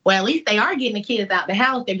 hey, well, at least they are getting the kids out the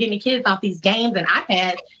house. They're getting the kids off these games and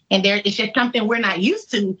iPads. And it's just something we're not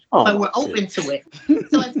used to, but we're open to it.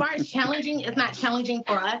 So as far as challenging, it's not challenging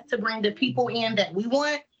for us to bring the people in that we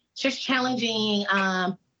want. It's just challenging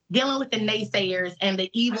dealing with the naysayers and the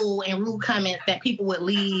evil and rude comments that people would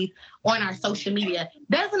leave on our social media.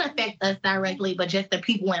 Doesn't affect us directly, but just the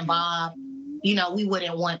people involved. You know, we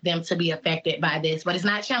wouldn't want them to be affected by this, but it's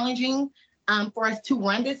not challenging for us to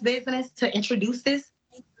run this business, to introduce this,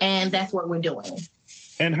 and that's what we're doing.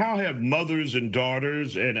 And how have mothers and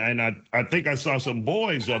daughters, and I think I saw some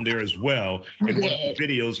boys on there as well in one of the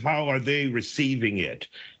videos, how are they receiving it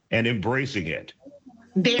and embracing it?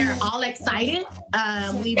 They're all excited.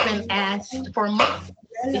 We've been asked for months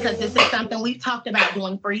because this is something we've talked about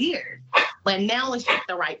doing for years, but now it's just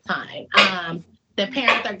the right time. The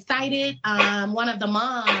parents are excited. One of the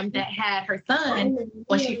moms that had her son,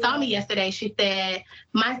 when she saw me yesterday, she said,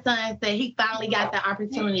 my son said he finally got the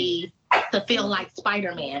opportunity to feel like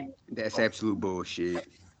Spider-Man. That's absolute bullshit.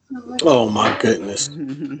 Oh my goodness.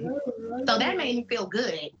 So that made me feel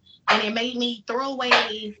good. And it made me throw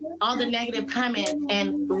away all the negative comments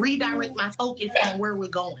and redirect my focus on where we're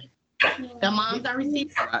going. The moms are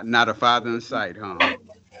receiving. Not a father in sight, huh?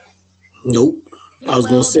 Nope. I was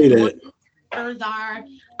going to say that. Are,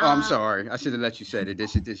 I'm sorry. I should have let you say that.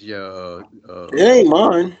 This is your it ain't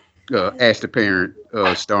mine. Ask the Parent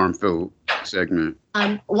Stormfield segment.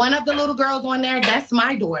 One of the little girls on there, that's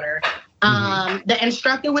my daughter. The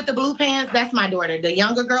instructor with the blue pants, that's my daughter. The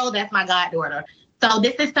younger girl, that's my goddaughter. So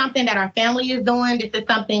this is something that our family is doing. This is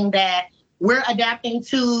something that we're adapting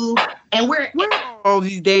to, and where are all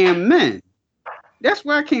these damn men? That's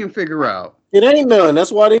what I can't figure out. It ain't none.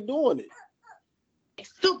 That's why they're doing it.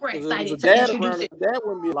 Super excited to introduce around, it. Dad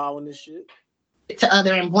wouldn't be allowing this shit to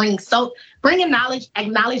other and bringing knowledge,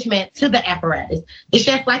 acknowledgement to the apparatus. It's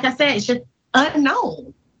just like I said, it's just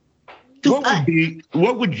unknown.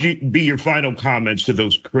 What would be your final comments to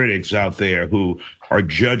those critics out there who are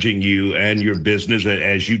judging you and your business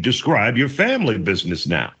as you describe your family business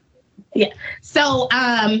now? Yeah. So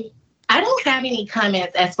I don't have any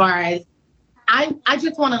comments as far as I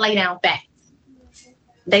just want to lay down facts.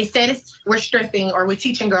 They said we're stripping or we're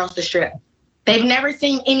teaching girls to strip. They've never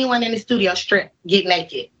seen anyone in the studio strip, get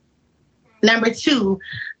naked. Number two,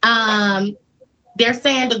 they're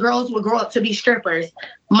saying the girls will grow up to be strippers.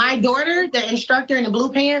 My daughter, the instructor in the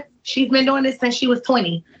blue pants, she's been doing this since she was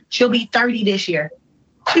 20. She'll be 30 this year.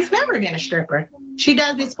 She's never been a stripper. She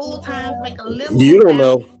does this full time, like a living. You don't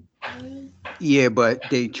know. Yeah, but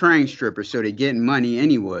they train strippers, so they're getting money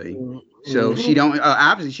anyway. So she don't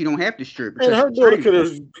obviously she don't have to strip. And her daughter could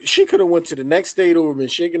have went to the next state over, been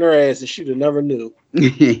shaking her ass, and she'd have never knew.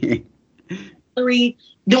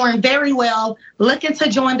 Doing very well, looking to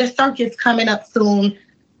join the circus coming up soon,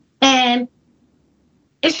 and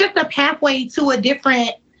it's just a pathway to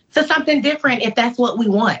something different if that's what we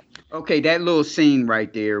want. Okay, that little scene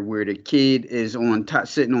right there where the kid is on top,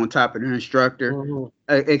 sitting on top of the instructor.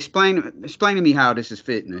 Explain to me how this is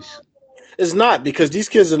fitness. It's not, because these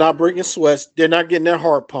kids are not breaking sweats. They're not getting their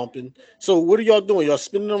heart pumping. So what are y'all doing? Y'all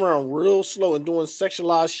spinning around real slow and doing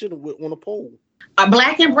sexualized shit on a pole. A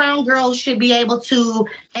black and brown girl should be able to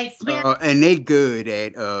experience. And they good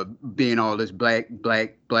at being all this black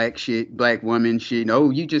shit, black woman shit. No,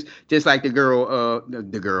 you just like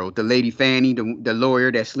the lady Fanny, the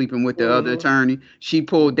lawyer that's sleeping with the other attorney. She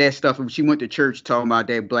pulled that stuff. She went to church talking about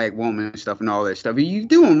that black woman stuff and all that stuff. If you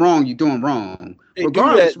doing wrong, you're doing wrong. They do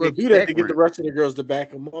that to get the rest of the girls to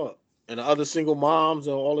back them up. And the other single moms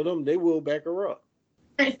and all of them, they will back her up.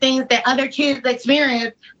 Things that other kids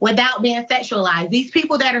experience without being sexualized. These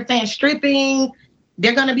people that are saying stripping,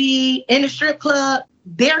 they're going to be in the strip club,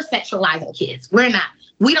 they're sexualizing kids. We're not.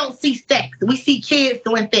 We don't see sex. We see kids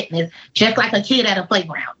doing fitness, just like a kid at a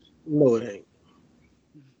playground. No, it ain't.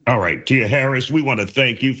 All right, Tia Harris, we want to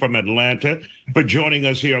thank you from Atlanta for joining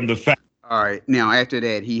us here on The Fact. All right, now after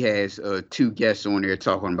that, he has two guests on there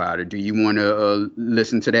talking about it. Do you want to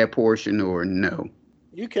listen to that portion or no?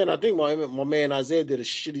 You can. I think my man Isaiah did a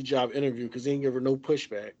shitty job interview because he didn't give her no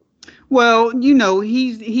pushback. Well, you know,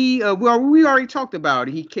 we already talked about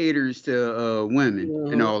it. He caters to women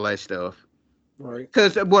and all that stuff. Right.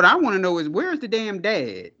 Because what I want to know is, where's the damn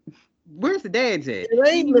dad? Where's the dad's at? It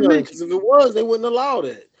ain't none, because if it was, they wouldn't allow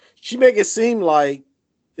that. She make it seem like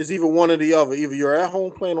it's either one or the other. Either you're at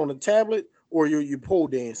home playing on a tablet or you're pole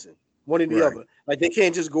dancing. One or the other. Like, they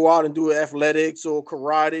can't just go out and do athletics or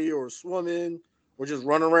karate or swimming or just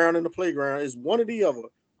run around in the playground. It's one or the other.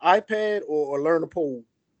 iPad or learn to pole.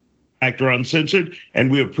 Factor Uncensored, and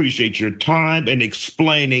we appreciate your time and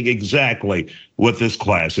explaining exactly what this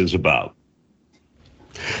class is about.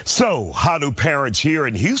 So, how do parents here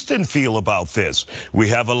in Houston feel about this? We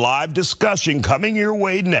have a live discussion coming your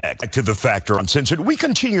way next. Back to The Factor Uncensored, we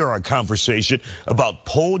continue our conversation about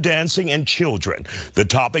pole dancing and children. The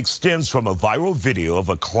topic stems from a viral video of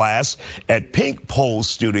a class at Pink Pole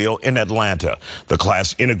Studio in Atlanta. The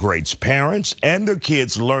class integrates parents and their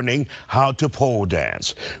kids learning how to pole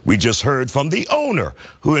dance. We just heard from the owner,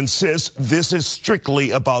 who insists this is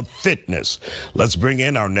strictly about fitness. Let's bring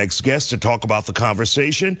in our next guest to talk about the conversation.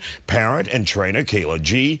 Parent and trainer Kayla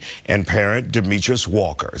G and parent Demetrius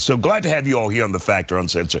Walker. So glad to have you all here on The Factor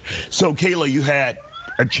Uncensored. So Kayla, you had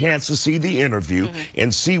a chance to see the interview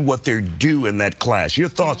and see what they're doing in that class. Your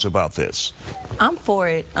thoughts about this? I'm for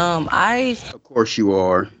it. Of course you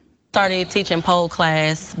are. Started teaching pole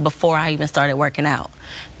class before I even started working out.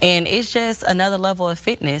 And it's just another level of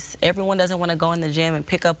fitness. Everyone doesn't want to go in the gym and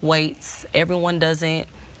pick up weights. Everyone doesn't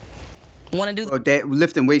want to do that.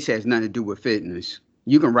 Lifting weights has nothing to do with fitness.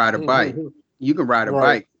 You can ride a bike. You can ride a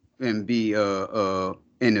bike and be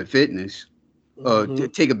into fitness. To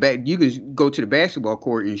take a back, you can go to the basketball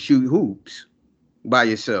court and shoot hoops by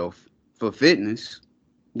yourself for fitness.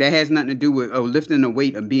 That has nothing to do with lifting the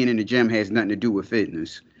weight or being in the gym. Has nothing to do with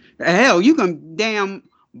fitness. Hell, you can damn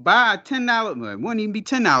buy a $10. It wouldn't even be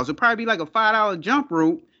 $10. It'd probably be like a $5 jump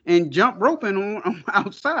rope and jump roping on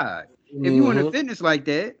outside. If you into fitness like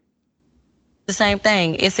that. The same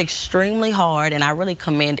thing. It's extremely hard, and I really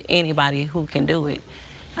commend anybody who can do it.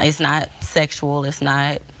 It's not sexual. It's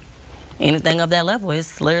not anything of that level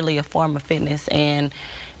is literally a form of fitness. And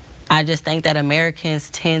I just think that Americans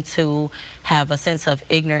tend to have a sense of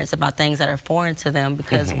ignorance about things that are foreign to them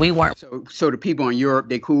because we weren't. So the people in Europe,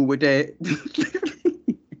 they cool with that?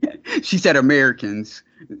 She said Americans.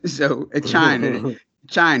 So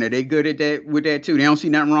China, they good at that with that too. They don't see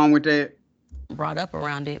nothing wrong with that. Brought up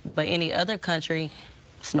around it, but any other country,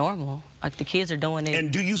 it's normal. Like the kids are doing it.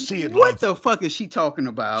 And do you see it? What the fuck is she talking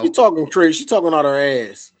about? She talking crazy. She talking out her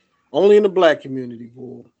ass. Only in the black community,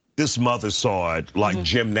 boy. This mother saw it like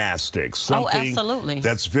gymnastics, something absolutely.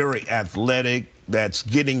 That's very athletic, that's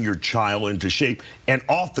getting your child into shape and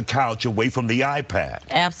off the couch, away from the iPad.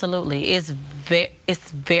 Absolutely, it's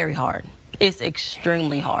very hard. It's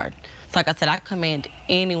extremely hard. So like I said, I commend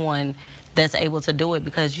anyone that's able to do it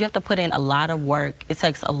because you have to put in a lot of work. It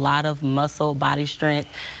takes a lot of muscle, body strength,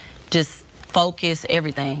 just focus,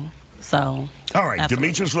 everything. So. All right,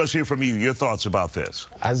 Demetrius, let's hear from you. Your thoughts about this.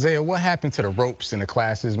 Isaiah, what happened to the ropes in the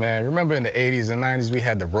classes, man? Remember in the 80s and 90s, we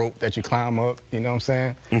had the rope that you climb up, you know what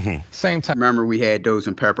I'm saying? Same time. Remember we had those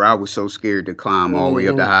in Pepper. I was so scared to climb all the way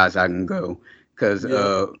up the high as I can go because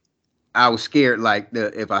I was scared like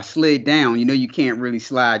if I slid down, you know, you can't really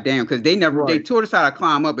slide down because they taught us how to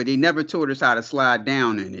climb up, but they never taught us how to slide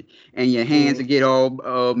down in it. And your hands would get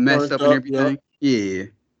all messed up and everything. Yeah.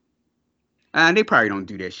 They probably don't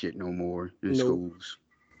do that shit no more in schools.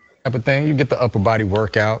 Type of thing. You get the upper body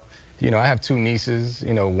workout. You know, I have two nieces.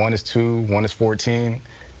 You know, one is 2, one is 14.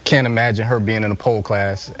 Can't imagine her being in a pole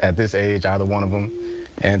class at this age, either one of them.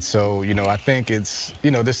 And so, you know, I think it's,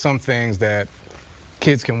 you know, there's some things that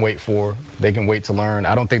kids can wait for. They can wait to learn.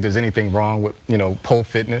 I don't think there's anything wrong with, you know, pole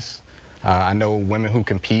fitness. I know women who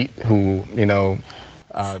compete who, you know.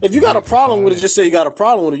 If you got a problem with it, just say you got a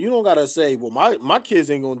problem with it. You don't got to say, well, my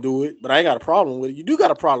kids ain't going to do it, but I ain't got a problem with it. You do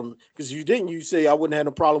got a problem because you say I wouldn't have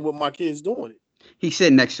a problem with my kids doing it. He's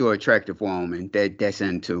sitting next to an attractive woman that's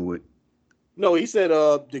into it. No, he said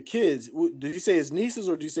the kids. Did he say his nieces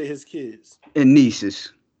or did he say his kids? And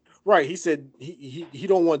nieces. Right. He said he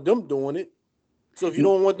don't want them doing it. So if you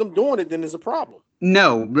don't want them doing it, then there's a problem.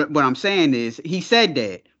 No, but what I'm saying is he said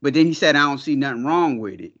that, but then he said I don't see nothing wrong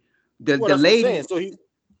with it. The lady next to him,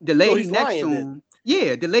 the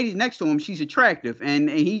lady next to him, she's attractive, and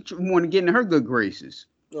he want to get in her good graces,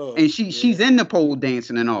 and she's in the pole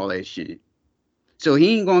dancing and all that shit. So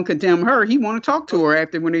he ain't gonna condemn her. He want to talk to her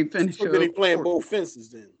after when they finish. So they playing both fences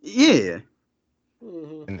then. Yeah.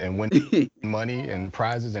 And win money and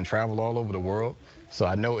prizes and travel all over the world. So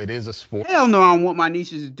I know it is a sport. Hell no, I don't want my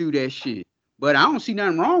nieces to do that shit. But I don't see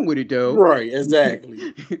nothing wrong with it though. Right,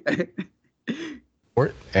 exactly.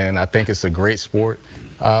 And I think it's a great sport.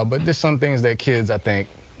 But there's some things that kids, I think,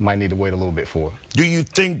 might need to wait a little bit for. Do you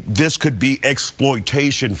think this could be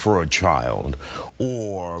exploitation for a child?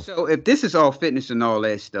 Or so if this is all fitness and all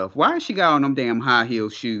that stuff, why has she got on them damn high heel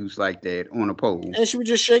shoes like that on a pole? And she was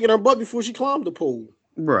just shaking her butt before she climbed the pole.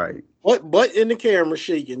 Right. Butt in the camera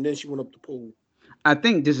shaking, then she went up the pole. I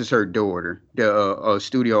think this is her daughter, the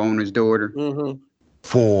studio owner's daughter.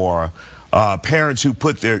 For parents who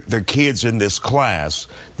put their kids in this class,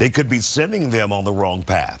 they could be sending them on the wrong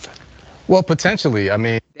path. Well, potentially. I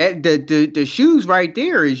mean, the shoes right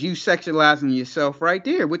there is you sexualizing yourself right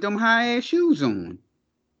there with them high ass shoes on.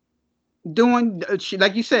 Doing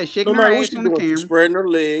like you said, shaking her ass on the camera, spreading her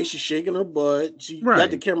legs, she's shaking her butt. She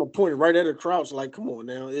got the camera pointed right at her crouch. Like, come on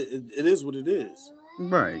now, it is what it is.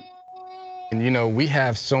 Right. And, you know, we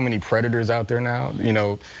have so many predators out there now. You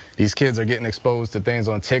know, these kids are getting exposed to things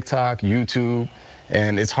on TikTok, YouTube,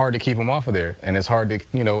 and it's hard to keep them off of there. And it's hard to,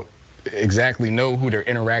 you know, exactly know who they're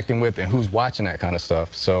interacting with and who's watching that kind of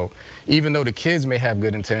stuff. So even though the kids may have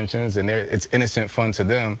good intentions and it's innocent fun to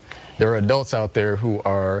them, there are adults out there who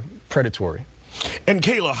are predatory. And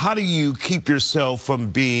Kayla, how do you keep yourself from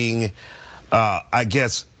being, I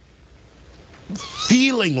guess,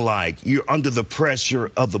 feeling like you're under the pressure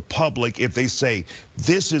of the public if they say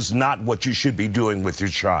this is not what you should be doing with your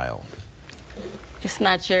child? It's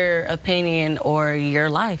not your opinion or your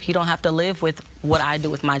life. You don't have to live with what I do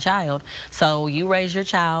with my child. So you raise your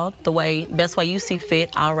child the best way you see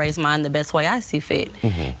fit. I'll raise mine the best way I see fit.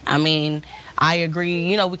 I mean, I agree,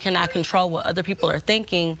 you know, we cannot control what other people are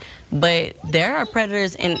thinking, but there are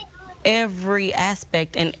predators in every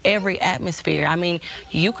aspect and every atmosphere. I mean,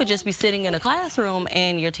 you could just be sitting in a classroom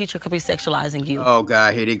and your teacher could be sexualizing you. Oh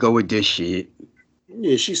God, here they go with this shit.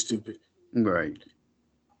 Yeah, she's stupid. Right.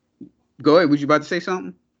 Go ahead. Was you about to say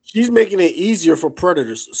something? She's making it easier for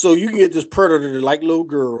predators. So you can get this predator that like little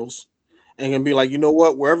girls and can be like, you know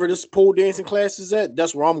what, wherever this pole dancing class is at,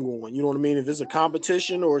 that's where I'm going. You know what I mean? If it's a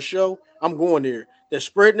competition or a show, I'm going there. They're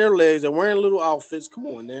spreading their legs. They're wearing little outfits. Come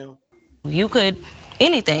on now. You could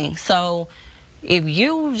anything. So if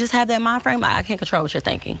you just have that mind frame, I can't control what you're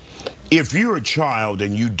thinking. If you're a child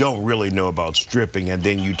and you don't really know about stripping and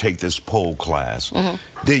then you take this pole class,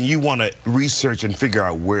 then you want to research and figure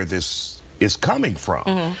out where this is coming from.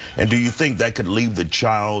 And do you think that could lead the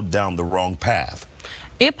child down the wrong path?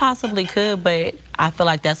 It possibly could, but I feel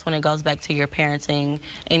like that's when it goes back to your parenting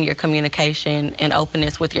and your communication and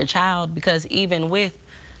openness with your child, because even with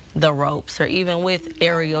the ropes or even with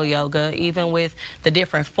aerial yoga, even with the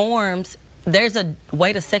different forms, there's a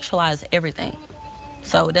way to sexualize everything.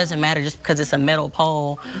 So it doesn't matter just because it's a metal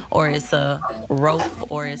pole or it's a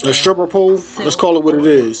rope or it's a stripper pole. Let's call it what it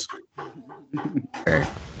is.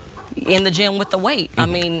 In the gym with the weight. I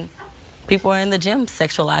mean, people are in the gym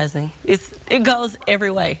sexualizing. It goes every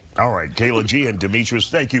way. All right, Kayla G and Demetrius,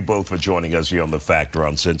 thank you both for joining us here on The Factor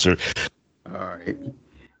Uncensored. All right.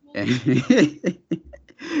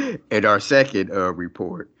 At our second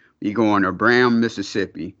report, we go on to Brown,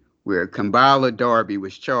 Mississippi, where Kambala Darby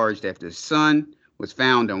was charged after his son was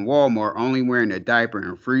found in Walmart only wearing a diaper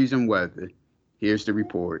in freezing weather. Here's the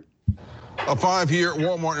report. A 5-year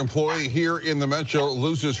Walmart employee here in the Metro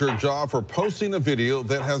loses her job for posting a video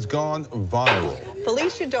that has gone viral.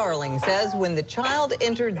 Felicia Darling says when the child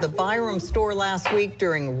entered the Byram store last week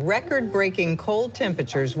during record-breaking cold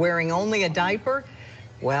temperatures wearing only a diaper,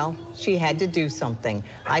 well, she had to do something.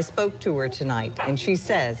 I spoke to her tonight, and she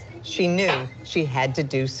says she knew she had to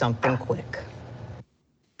do something quick.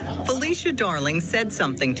 Felicia Darling said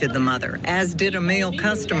something to the mother, as did a male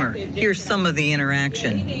customer. Here's some of the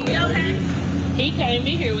interaction. He came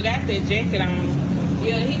in here without that jacket on.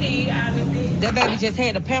 Yeah, he did. That baby just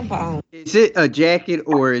had a pamper on. Is it a jacket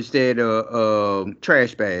or is that a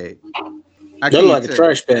trash bag? That look like a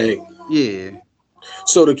trash bag. Yeah.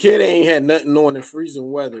 So the kid ain't had nothing on in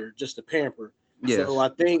freezing weather, just a pamper. Yes. So I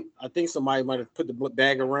think somebody might have put the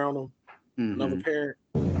bag around him. Another parent.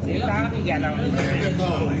 I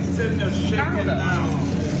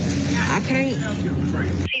can't.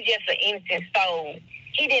 He's just an innocent soul.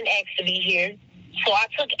 He didn't ask to be here. So I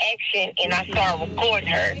took action and I started recording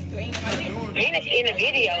her. In the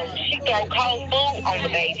video, she threw cold food on the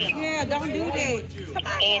baby. Yeah, don't do that.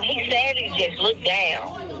 And he sadly just looked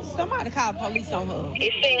down. Somebody called police on her.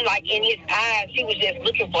 It seemed like in his eyes, he was just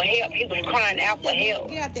looking for help. He was crying out for help.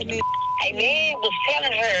 Get out there, man. A man was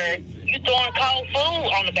telling her, you throwing cold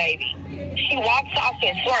food on the baby. She walks off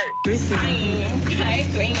and swerves.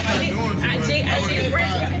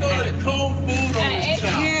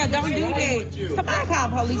 Yeah, don't do that. Somebody call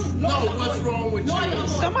police. No, what's wrong with you?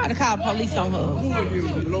 Somebody call police on her. Who are you?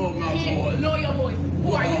 Lower my voice. Lower your voice.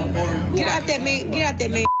 Who are you? Get out that man. Get out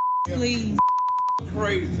that man, please.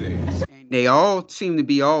 Crazy. They all seem to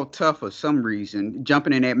be all tough for some reason,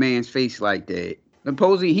 jumping in that man's face like that.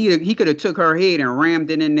 Supposedly he could have took her head and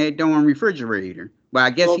rammed it in that darn refrigerator. But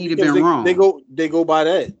I guess he'd have been wrong. They go by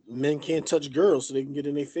that. Men can't touch girls so they can get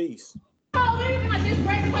in their face. What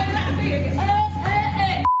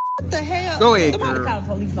the hell? Go ahead, Somebody girl. call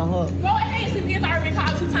police on her. Go ahead, since it's already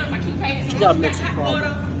called 2 times. I keep paying. She got mental hot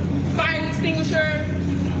water, fire extinguisher.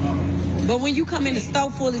 But when you come in the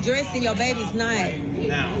store fully dressed in your baby's night.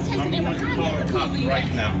 Now, I'm going to call a cop right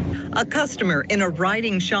now. A customer in a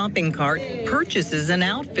riding shopping cart purchases an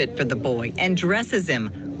outfit for the boy and dresses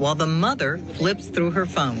him while the mother flips through her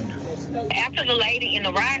phone. After the lady in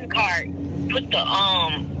the riding cart put the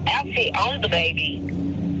outfit on the baby,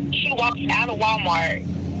 she walks out of Walmart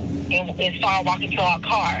and started walking to her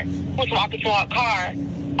car. Was walking to her car.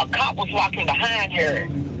 A cop was walking behind her.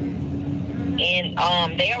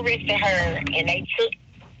 And they arrested her and they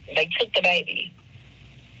took the baby.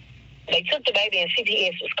 They took the baby and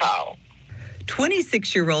CPS was called.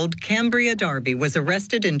 26-year-old Cambria Darby was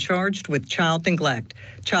arrested and charged with child neglect.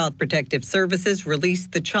 Child Protective Services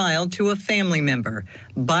released the child to a family member.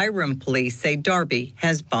 Byram police say Darby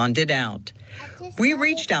has bonded out. We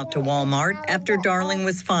reached out to Walmart after Darling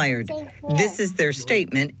was fired. This is their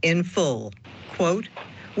statement in full. Quote,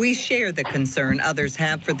 "We share the concern others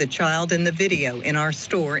have for the child in the video in our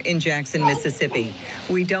store in Jackson, Mississippi.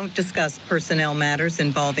 We don't discuss personnel matters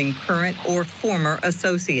involving current or former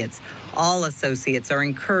associates. All associates are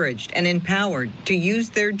encouraged and empowered to use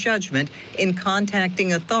their judgment in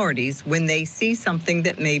contacting authorities when they see something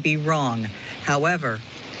that may be wrong. However,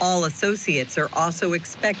 all associates are also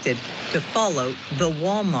expected to follow the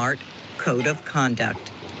Walmart Code of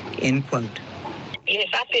Conduct." End quote. Yes,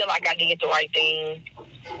 I feel like I did the right thing.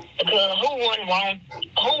 Because who wouldn't want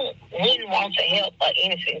to help an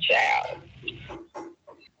innocent child?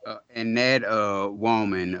 And that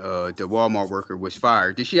woman, the Walmart worker, was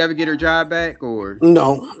fired. Did she ever get her job back, or?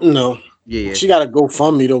 No. Yeah. She got a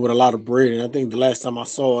GoFundMe though with a lot of bread, and I think the last time I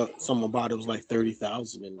saw something about it was like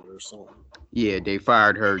 30,000 in it or something. Yeah, they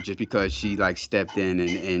fired her just because she like stepped in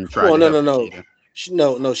and tried Well, to no, help no, the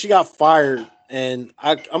no. kid. She got fired, and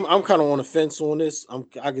I'm kind of on the fence on this.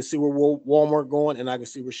 I can see where Walmart going, and I can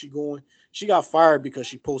see where she going. She got fired because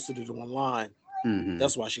she posted it online. Mm-hmm.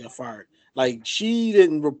 That's why she got fired. Like she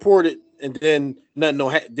didn't report it, and then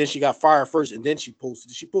then she got fired first, and then she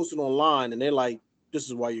posted it. She posted it online, and they're like, "This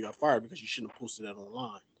is why you got fired because you shouldn't have posted that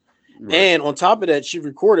online." Right. And on top of that, she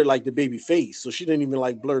recorded like the baby face, so she didn't even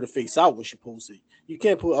like blur the face out when she posted. You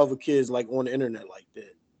can't put other kids like on the internet like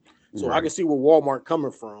that. So I Right. can see where Walmart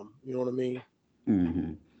coming from. You know what I mean?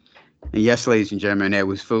 Mm-hmm. And yes, ladies and gentlemen, that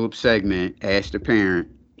was Philip's segment, Ask the Parent,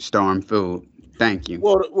 starring Philip. Thank you.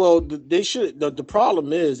 Well, they should. The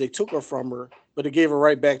problem is they took her from her, but they gave her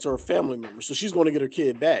right back to her family member, so she's going to get her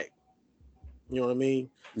kid back. You know what I mean?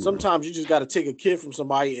 Right. Sometimes you just got to take a kid from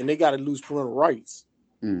somebody, and they got to lose parental rights.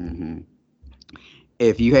 Mm-hmm.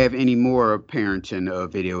 If you have any more parenting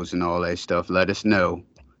videos and all that stuff, let us know,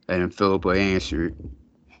 and Philip will answer it.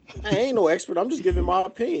 I ain't no expert. I'm just giving my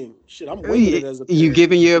opinion. Shit, I'm winging it as a parent. You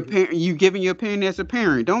giving your opinion as a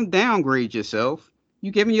parent. Don't downgrade yourself.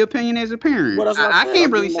 You giving your opinion as a parent. Well, that's what I I'm saying. can't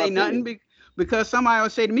I'm really giving my say nothing opinion. because somebody will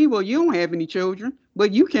say to me, "Well, you don't have any children,"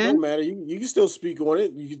 but you It can. don't matter. You can still speak on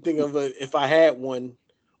it. You can think of if I had one,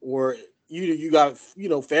 or you got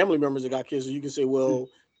family members that got kids, so you can say, well,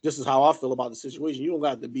 this is how I feel about the situation. You don't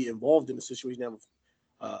got to be involved in the situation and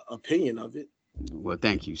have an opinion of it. Well,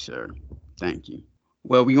 thank you, sir. Thank you.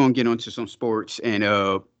 Well, we're gonna get onto some sports, and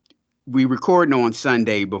we recording on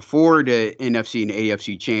Sunday before the NFC and the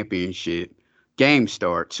AFC championship game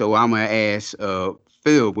start. So I'm gonna ask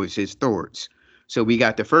Phil what's his thoughts. So we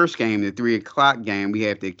got the first game, the 3:00 game. We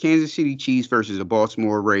have the Kansas City Chiefs versus the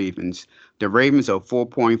Baltimore Ravens. The Ravens are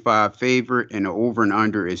 4.5 favorite, and the over and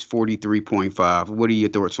under is 43.5. What are your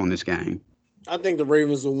thoughts on this game? I think the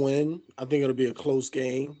Ravens will win. I think it'll be a close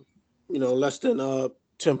game. Less than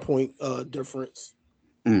 10-point difference.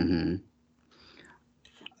 Mm-hmm.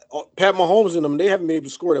 Pat Mahomes and them, they haven't been able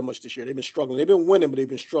to score that much this year. They've been struggling. They've been winning, but they've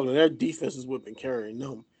been struggling. Their defense is what's been carrying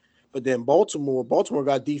them. But then Baltimore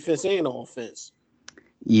got defense and offense.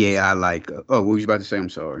 Yeah, I like. What was you about to say? I'm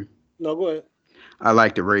sorry. No, go ahead. I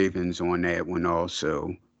like the Ravens on that one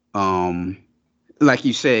also. Like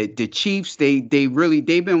you said, the Chiefs, they've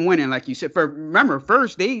been winning. Like you said, remember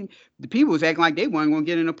first the people was acting like they weren't going to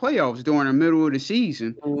get in the playoffs during the middle of the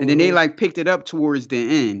season, and then they like picked it up towards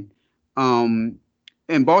the end.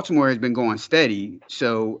 And Baltimore has been going steady.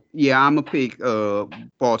 So yeah, I'm gonna pick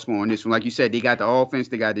Baltimore on this one. Like you said, they got the offense,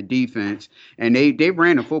 they got the defense, and they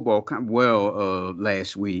ran the football well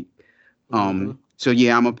last week. So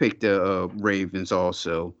yeah, I'm gonna pick the Ravens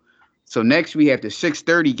also. So next we have the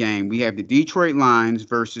 6:30 game. We have the Detroit Lions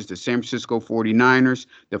versus the San Francisco 49ers.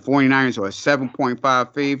 The 49ers are a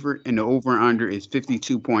 7.5 favorite, and the over and under is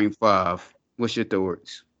 52.5. What's your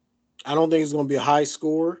thoughts? I don't think it's going to be a high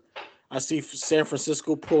score. I see San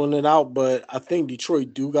Francisco pulling it out, but I think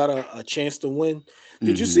Detroit do got a chance to win.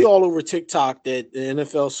 Did you see all over TikTok that the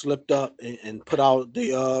NFL slipped up and put out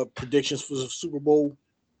the predictions for the Super Bowl?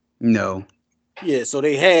 No. Yeah, so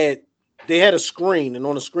they had a screen, and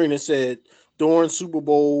on the screen it said during Super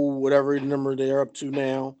Bowl, whatever number they're up to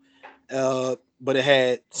now, but it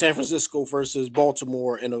had San Francisco versus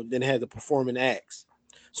Baltimore, and then it had the performing acts.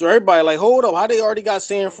 So everybody like, hold up, how they already got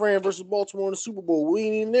San Fran versus Baltimore in the Super Bowl? We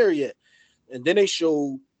ain't even there yet. And then they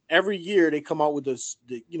show every year they come out with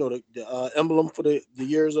the emblem for the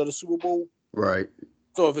years of the Super Bowl. Right.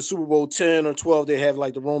 So if it's Super Bowl 10 or 12, they have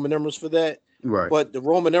like the Roman numbers for that. Right. But the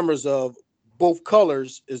Roman numbers of both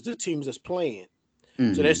colors is the teams that's playing.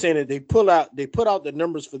 So they're saying that they put out the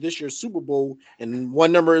numbers for this year's Super Bowl, and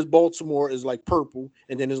one number is Baltimore is like purple,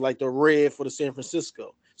 and then it's like the red for the San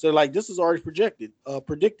Francisco. So like this is already predicted.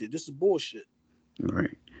 This is bullshit.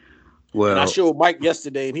 Right. Well, and I showed Mike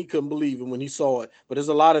yesterday, and he couldn't believe it when he saw it. But there's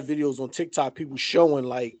a lot of videos on TikTok, people showing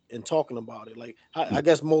like and talking about it. Like I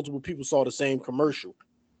guess multiple people saw the same commercial.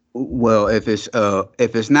 Well, if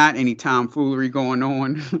it's not any tomfoolery going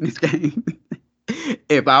on in this game,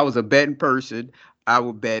 if I was a betting person, I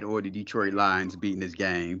would bet on the Detroit Lions beating this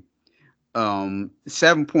game.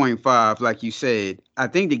 7.5, like you said, I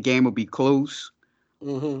think the game will be close.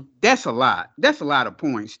 That's a lot. That's a lot of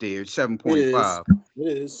points there. 7.5.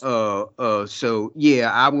 It is. So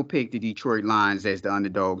yeah, I will pick the Detroit Lions as the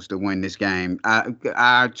underdogs to win this game.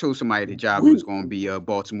 I told somebody the job was going to be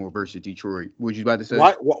Baltimore versus Detroit. What you about to say?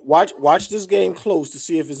 Watch this game close to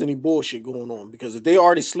see if there's any bullshit going on, because if they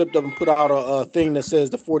already slipped up and put out a thing that says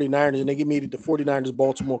the 49ers and they made it the 49ers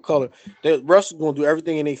Baltimore color, Russell's going to do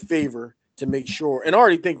everything in their favor to make sure. And I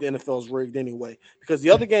already think the NFL is rigged anyway, because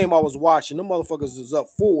the other game I was watching, the motherfuckers is up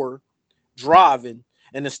 4 driving,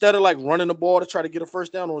 and instead of like running the ball to try to get a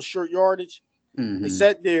first down on short yardage, they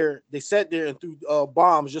sat there and threw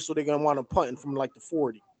bombs just so they're gonna wind up punting from like the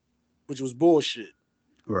 40, which was bullshit.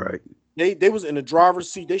 Right. They was in the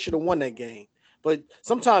driver's seat. They should have won that game. But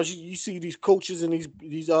sometimes you see these coaches and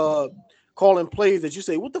these calling plays that you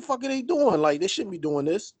say, what the fuck are they doing? Like, they shouldn't be doing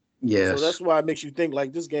this. Yes. So that's why it makes you think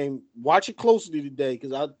like this game. Watch it closely today,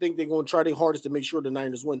 because I think they're going to try their hardest to make sure the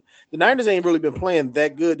Niners win. The Niners ain't really been playing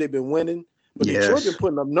that good. They've been winning, but Detroit been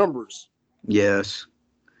putting up numbers. Yes.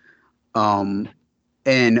 And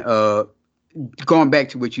going back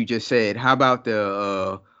to what you just said, how about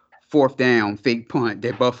the 4th down fake punt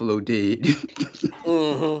that Buffalo did?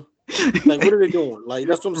 Like, what are they doing? Like,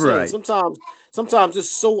 that's what I'm saying. Right. Sometimes it's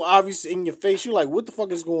so obvious in your face. You're like, what the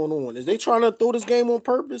fuck is going on? Is they trying to throw this game on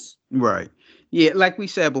purpose? Right. Yeah, like we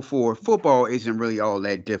said before, football isn't really all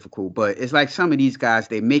that difficult, but it's like some of these guys,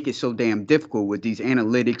 they make it so damn difficult with these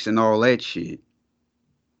analytics and all that shit.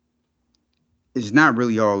 It's not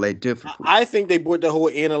really all that difficult. I think they brought the whole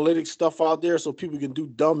analytics stuff out there so people can do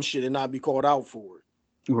dumb shit and not be called out for it.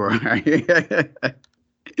 Right.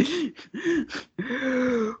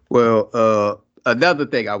 Well, another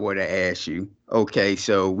thing I want to ask you. Okay,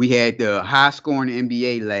 so we had the high scoring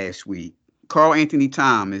NBA last week. Karl Anthony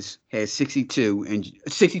Towns had 62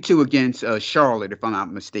 against Charlotte, if I'm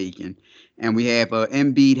not mistaken. And we have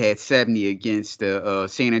Embiid had 70 against the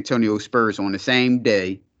San Antonio Spurs on the same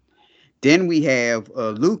day. Then we have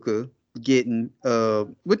Luka getting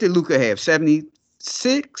what did Luka have?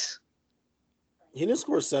 76? He didn't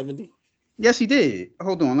score 70. Yes, he did.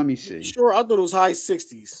 Hold on, let me see. Sure, I thought it was high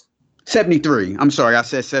 60s. 73. I'm sorry, I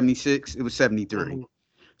said 76. It was 73.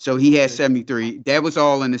 So he had 73. That was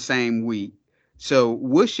all in the same week. So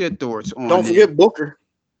what's your thoughts on Don't forget Booker.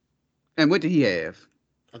 And what did he have?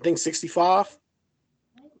 I think 65.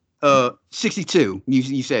 62.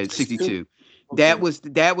 You said 62. Okay. That was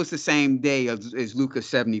the same day as Luka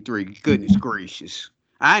 73. Goodness gracious.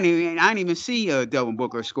 I didn't even see Devin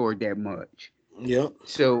Booker scored that much. Yeah.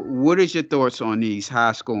 So what is your thoughts on these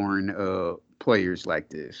high scoring players like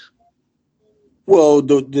this? Well,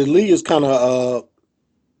 the league is kind of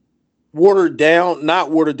watered down, not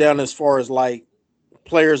watered down as far as like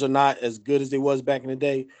players are not as good as they was back in the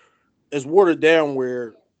day. It's watered down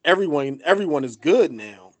where everyone is good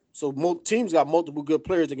now. So teams got multiple good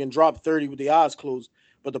players that can drop 30 with the eyes closed.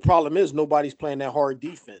 But the problem is nobody's playing that hard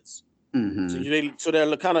defense. So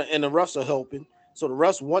they're kind of, and the refs are helping. So the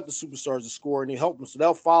refs want the superstars to score and they help them. So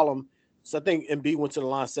they'll follow them. So I think Embiid went to the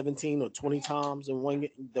line 17 or 20 times in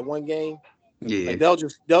one game. Yeah, like they'll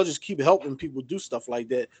just keep helping people do stuff like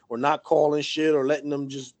that, or not calling shit, or letting them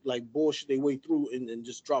just like bullshit their way through and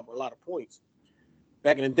just drop a lot of points.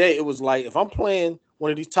 Back in the day, it was like if I'm playing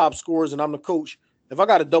one of these top scorers and I'm the coach, if I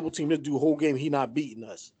got a double team this dude whole game, he not beating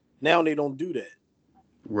us. Now they don't do that.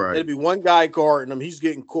 Right. It'd be one guy guarding him, he's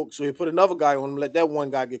getting cooked, so he put another guy on him, let that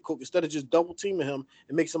one guy get cooked instead of just double teaming him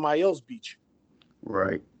and make somebody else beat you.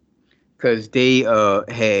 Right. Because they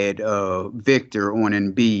had Victor on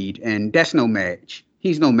Embiid, and that's no match.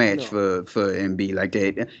 He's no match for Embiid like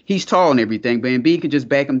that. He's tall and everything, but Embiid could just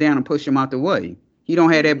back him down and push him out the way. He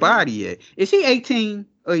don't have that body yet. Is he 18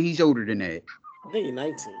 or he's older than that? I think he's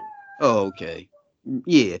 19. Oh, okay.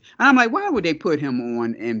 Yeah. And I'm like, why would they put him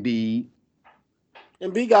on Embiid?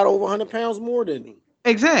 Embiid got over 100 pounds more than him.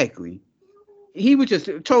 Exactly. He was just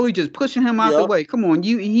totally just pushing him out the way. Come on,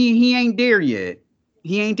 he ain't there yet.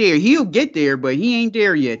 He ain't there. He'll get there, but he ain't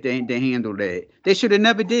there yet to handle that. They should have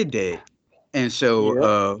never did that. And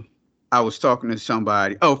so I was talking to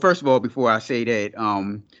somebody. Oh, first of all, before I say that,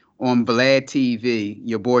 on Vlad TV,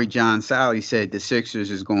 your boy John Sally said the Sixers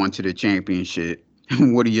is going to the championship.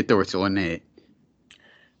 What are your thoughts on that?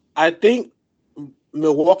 I think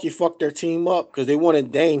Milwaukee fucked their team up because they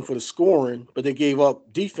wanted Dame for the scoring, but they gave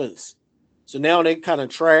up defense. So now they kind of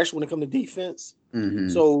trash when it comes to defense. Mm-hmm.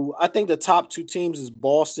 So I think the top two teams is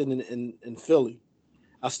Boston and Philly.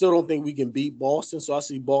 I still don't think we can beat Boston, so I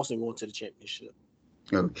see Boston going to the championship.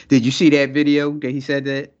 Oh, did you see that video that he said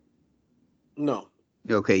that? No.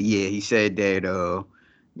 Okay, yeah, he said that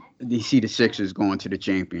you see the Sixers going to the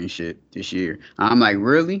championship this year. I'm like,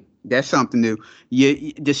 really? That's something new. Yeah,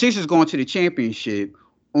 the Sixers going to the championship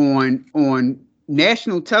on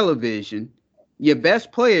national television. Your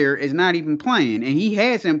best player is not even playing, and he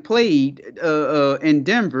hasn't played in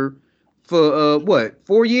Denver for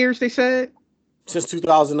 4 years, they said? Since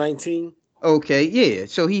 2019. Okay, yeah.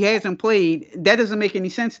 So he hasn't played. That doesn't make any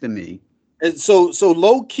sense to me. And so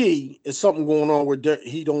low key is something going on where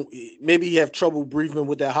he have trouble breathing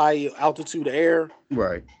with that high altitude air.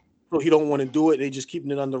 Right. So he don't want to do it. They just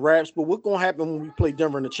keeping it under wraps. But what's gonna happen when we play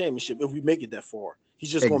Denver in the championship if we make it that far?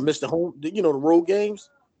 He's just gonna miss the road games.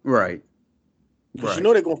 Right. Because you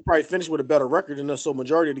know they're gonna probably finish with a better record than us. So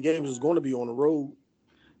majority of the games is going to be on the road.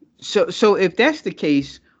 So if that's the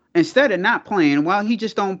case, instead of not playing, why he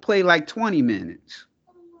just don't play like 20 minutes?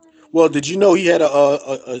 Well, did you know he had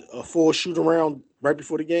a full shoot around right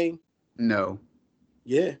before the game? No.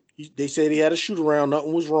 Yeah, they said he had a shoot around.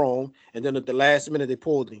 Nothing was wrong, and then at the last minute they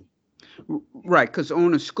pulled him. Right, because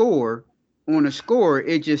on the score,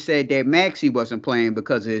 it just said that Maxey wasn't playing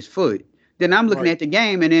because of his foot. Then I'm looking at the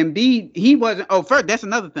game, and Embiid, he wasn't. Oh, first, that's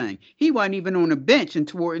another thing. He wasn't even on the bench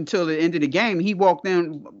until the end of the game. He walked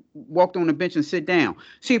on the bench and sit down.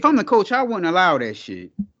 See, if I'm the coach, I wouldn't allow that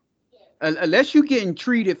shit. Unless you're getting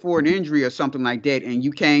treated for an injury or something like that, and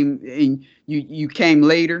you came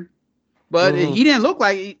later. But he didn't look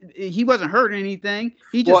like he wasn't hurting anything.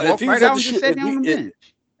 He just walked right out and just sat down on the bench.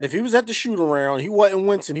 If he was at the shoot around, he wasn't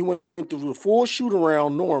wincing. He went through the full shoot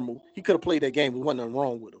around normal. He could have played that game. There wasn't nothing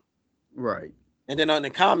wrong with him. Right. And then on the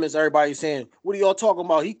comments, everybody's saying, "What are y'all talking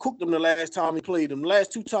about? He cooked them the last time he played them. The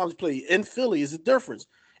last 2 times he played in Philly is a difference.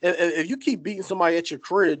 If you keep beating somebody at your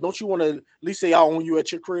crib, don't you want to at least say I own you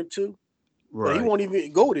at your crib too? Right. But he won't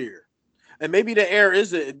even go there. And maybe the air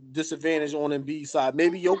is a disadvantage on Embiid's side.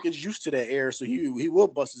 Maybe Jokic's used to that air, so he will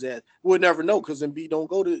bust his ass. We'll never know because Embiid don't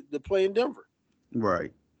go to play in Denver.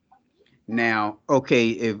 Right. Now,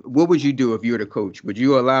 okay, what would you do if you were the coach? Would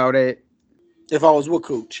you allow that? If I was with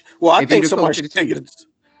coach? Well, I think somebody should take it.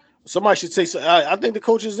 Somebody should say so. I think the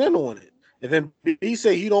coach is in on it. If Embiid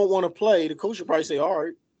say he don't want to play, the coach should probably say, all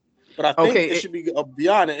right. But I think it should be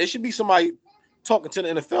beyond it. It should be somebody talking to the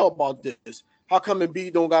NFL about this. How come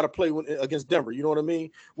Embiid don't got to play against Denver? You know what I mean?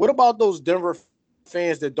 What about those Denver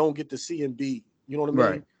fans that don't get to see Embiid? You know what I mean?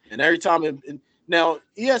 Right. And every time, now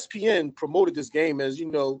ESPN promoted this game as,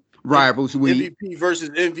 Rivals Week. MVP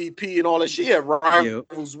versus MVP and all that shit. Yeah,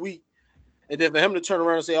 Rivals Week. And then for him to turn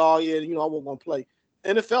around and say, oh, yeah, I wasn't going to play.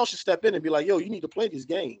 NFL should step in and be like, yo, you need to play these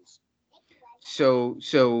games. So,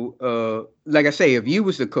 like I say, if you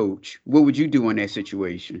was the coach, what would you do in that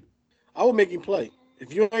situation? I would make him play.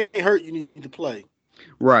 If you ain't hurt, you need to play.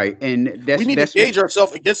 Right. And we need to gauge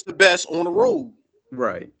ourselves against the best on the road.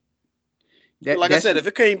 Right. Like I said, if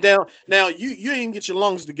it came down, now you ain't get your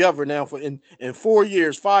lungs together now for in 4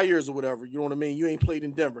 years, 5 years or whatever. You know what I mean? You ain't played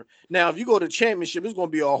in Denver. Now, if you go to the championship, it's going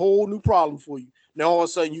to be a whole new problem for you. Now, all of a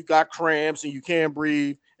sudden, you got cramps and you can't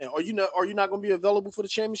breathe. And are you not going to be available for the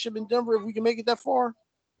championship in Denver if we can make it that far?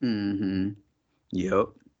 Mm-hmm. Yep.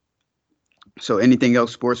 So, anything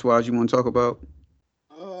else sports-wise you want to talk about?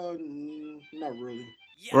 Not really.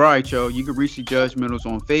 All right, y'all. You can reach the Judgmentals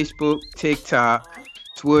on Facebook, TikTok,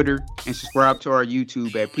 Twitter, and subscribe to our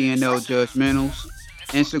YouTube at PNL Judgmentals,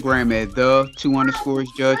 Instagram at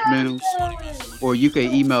 _Judgmentals, or you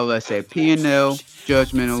can email us at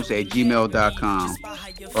pnljudgmentals@gmail.com.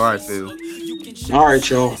 All right, Phil. All right,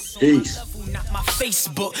 y'all. Peace. My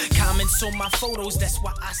Facebook comments on my photos. That's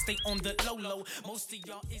why I stay on the low. Most of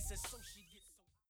y'all is associated.